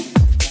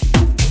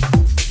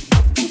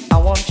 I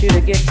want you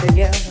to get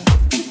together.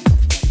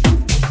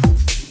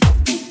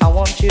 I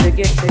want you to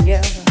get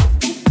together.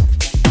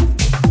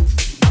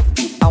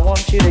 I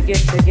want you to get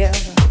together.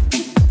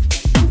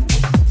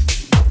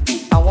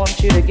 I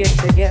want you to get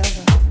together.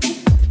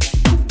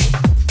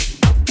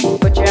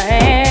 Put your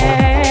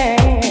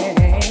hands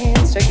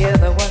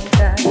together one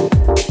time.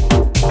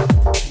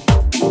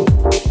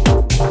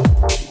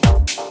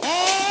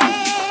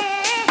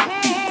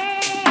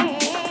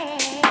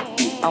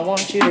 I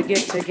want you to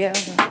get together.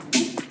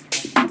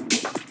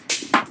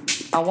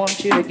 I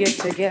want you to get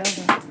together.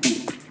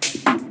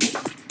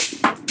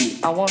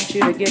 I want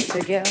you to get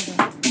together.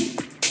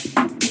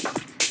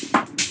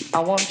 I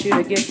want you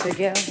to get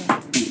together.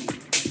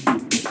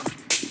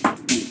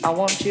 I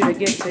want you to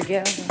get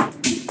together.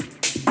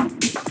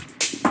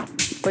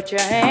 Put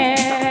your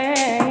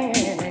hands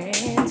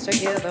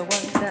together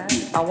one time.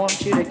 I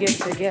want you to get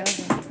together.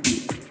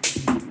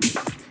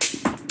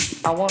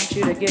 I want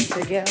you to get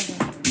together.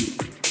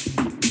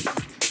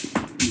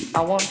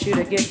 I want you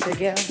to get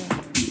together.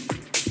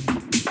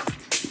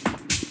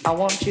 I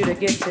want you to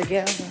get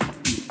together.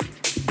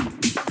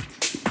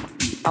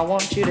 I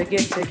want you to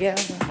get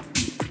together.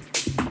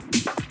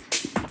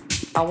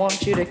 I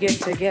want you to get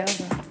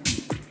together.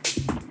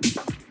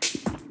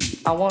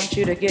 I want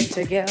you to get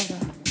together.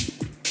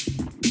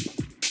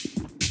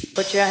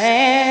 Put your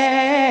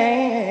hands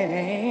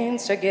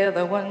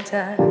together one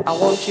time. I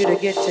want you to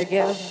get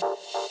together.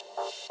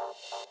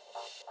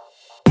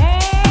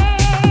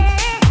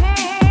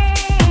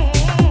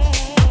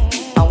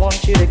 I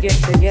want you to get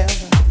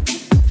together.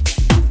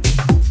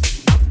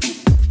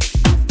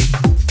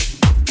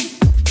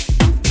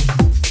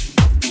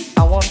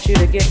 I want you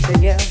to get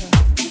together.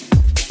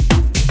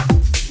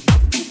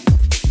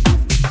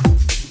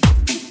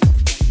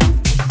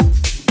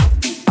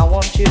 I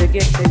want you to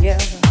get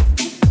together.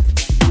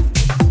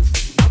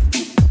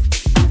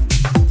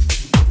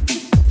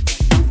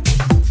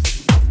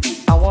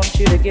 I want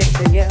you to get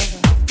together.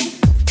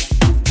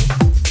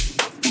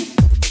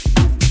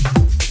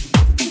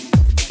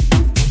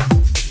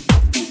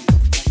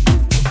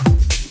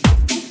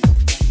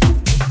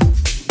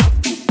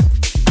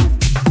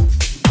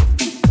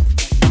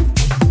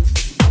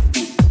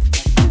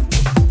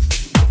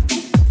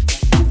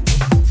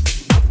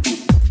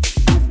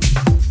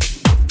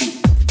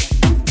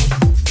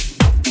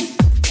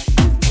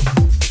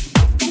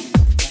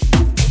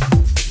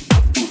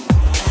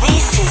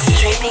 This is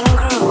Trippin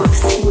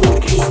Grooves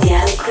with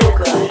Cristian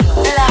Kruger.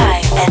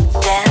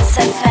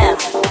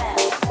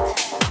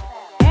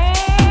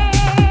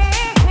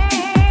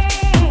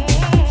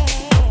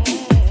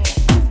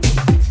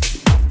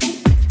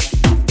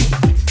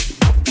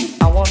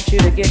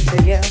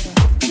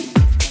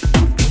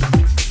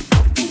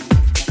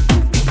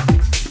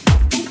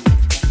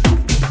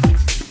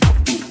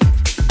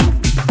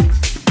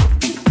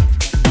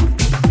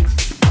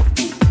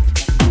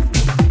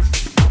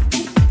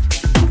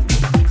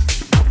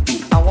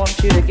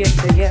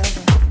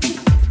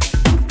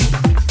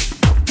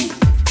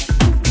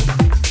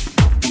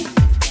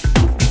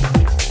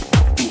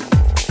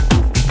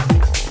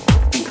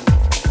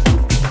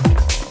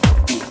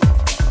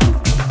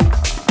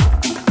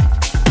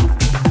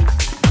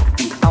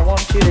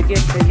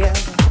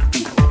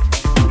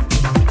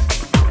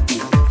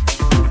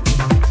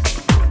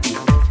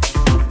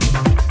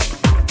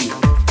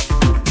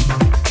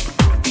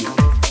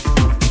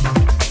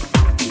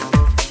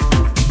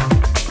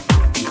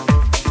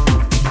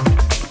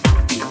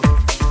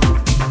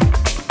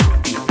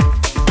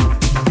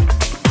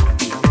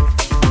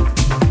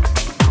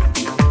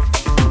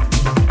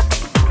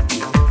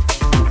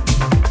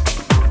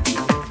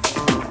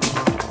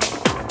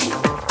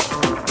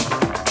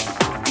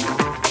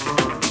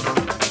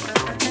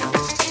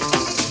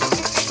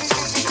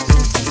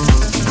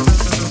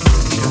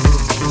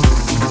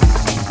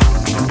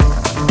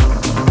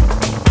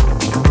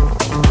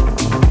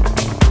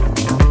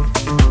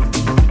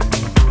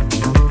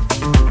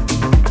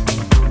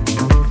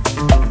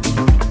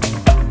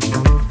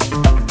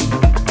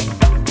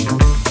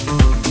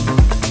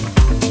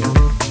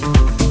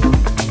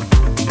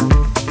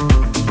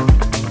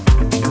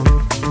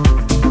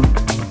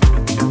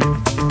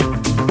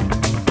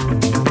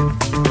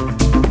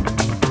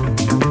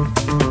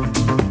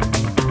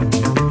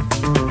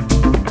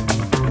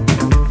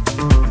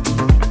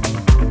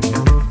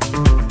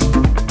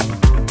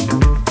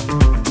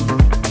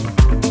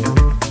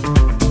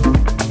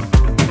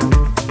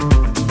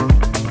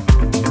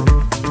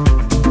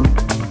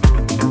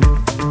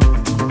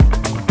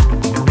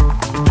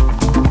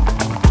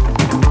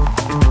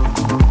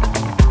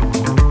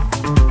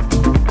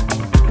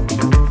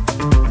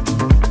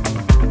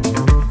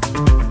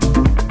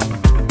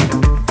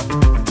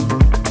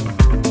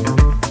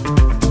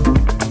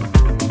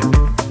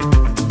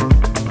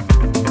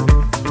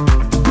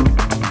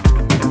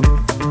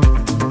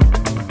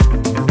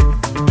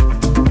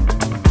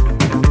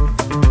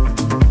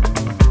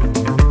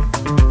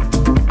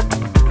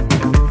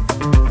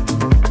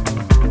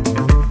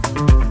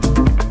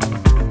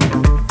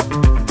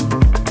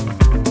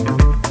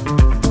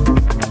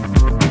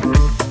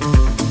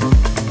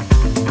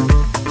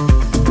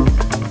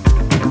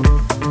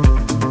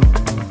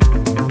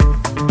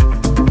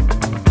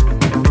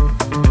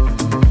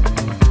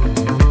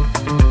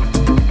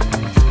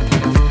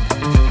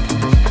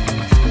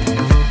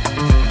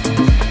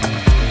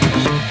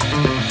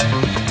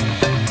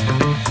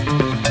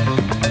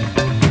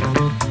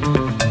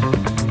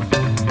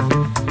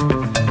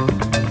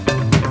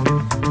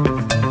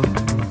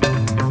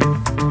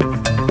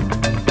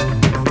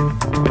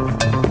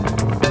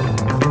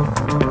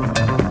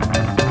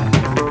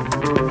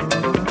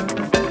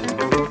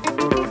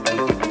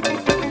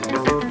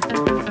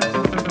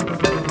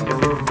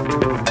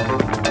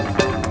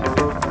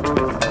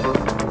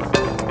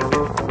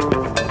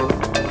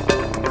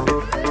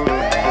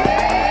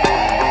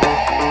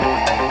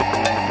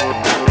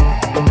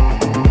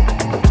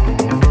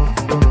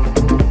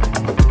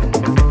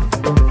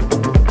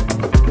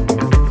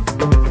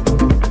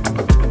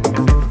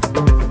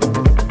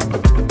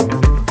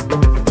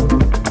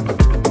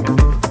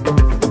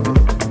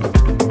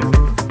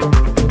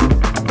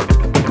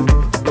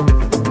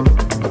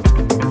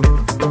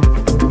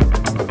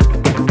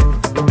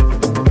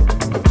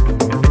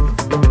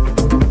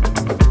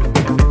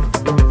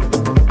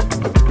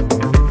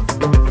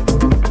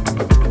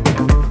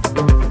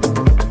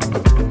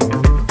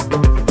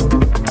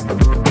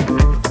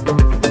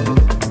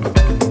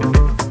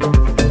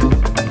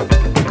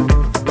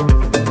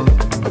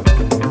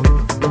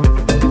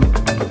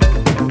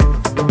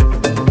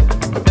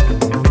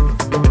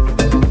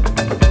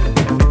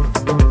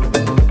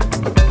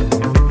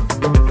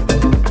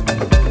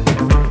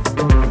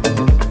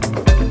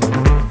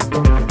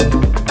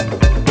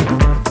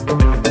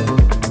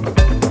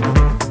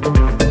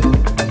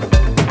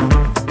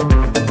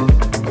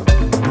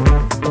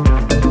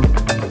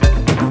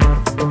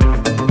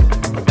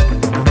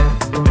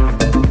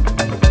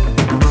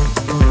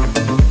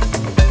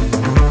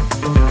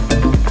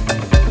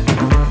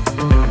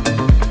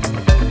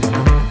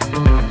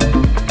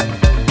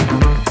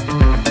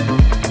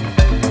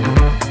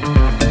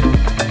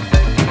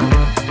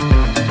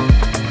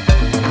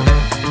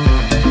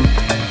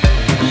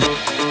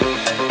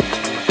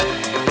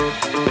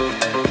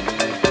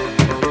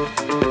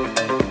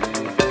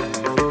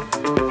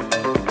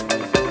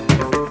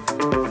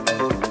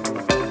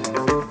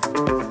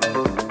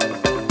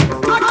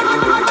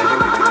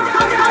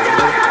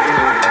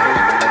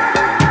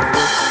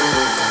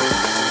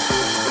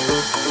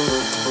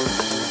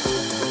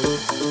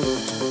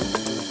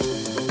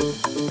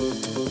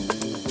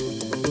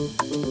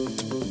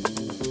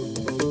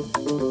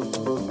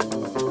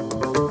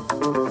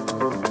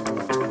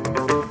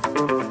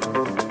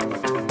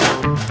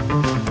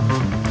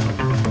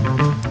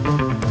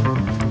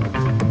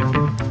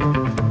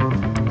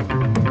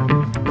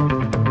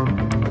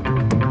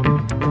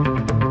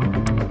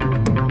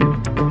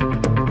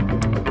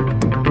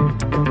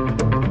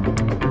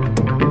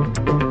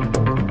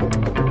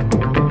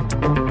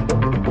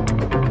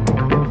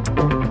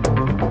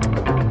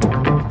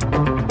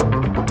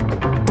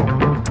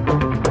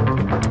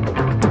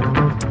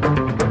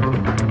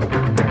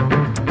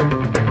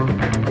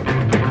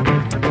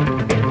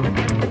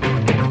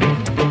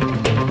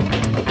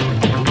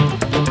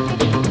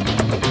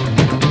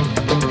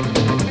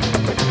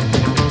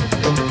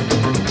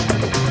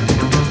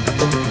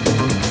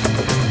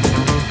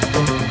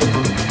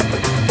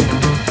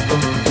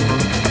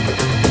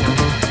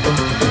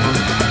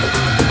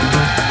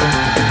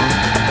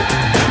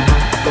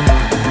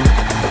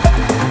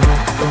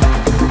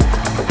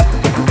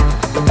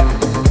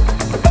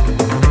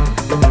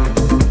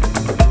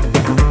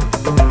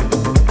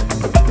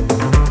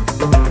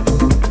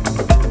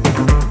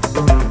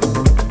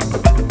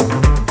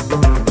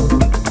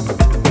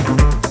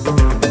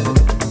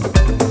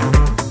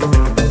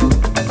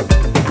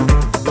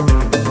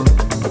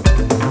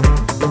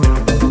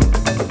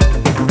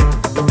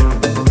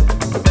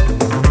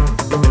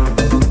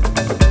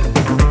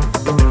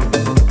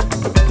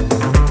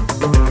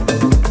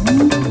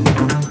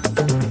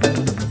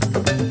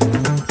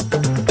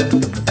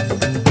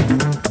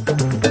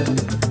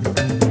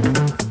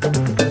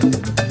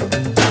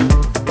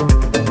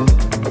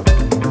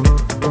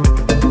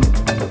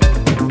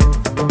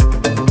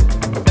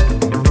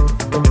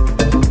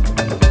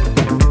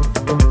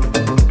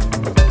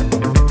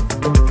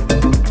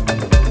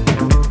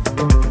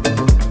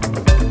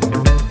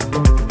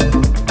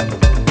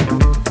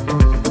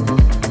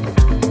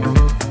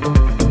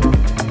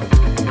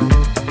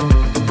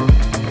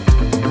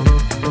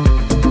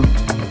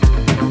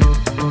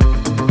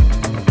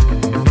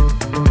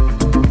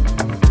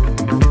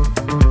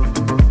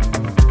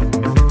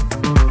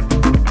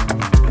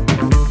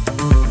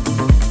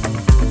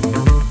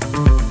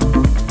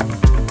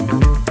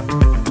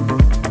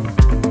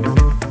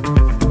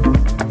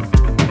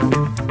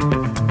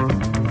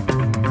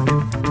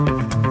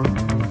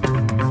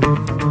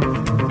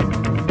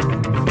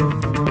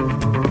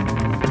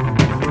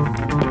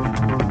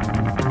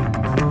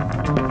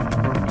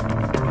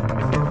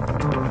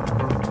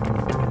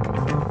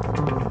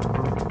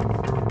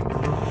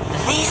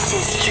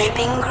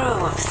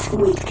 Vibes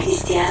with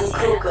Cristian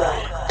Kruger.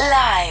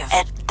 Live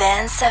at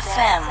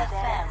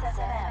DanceFM.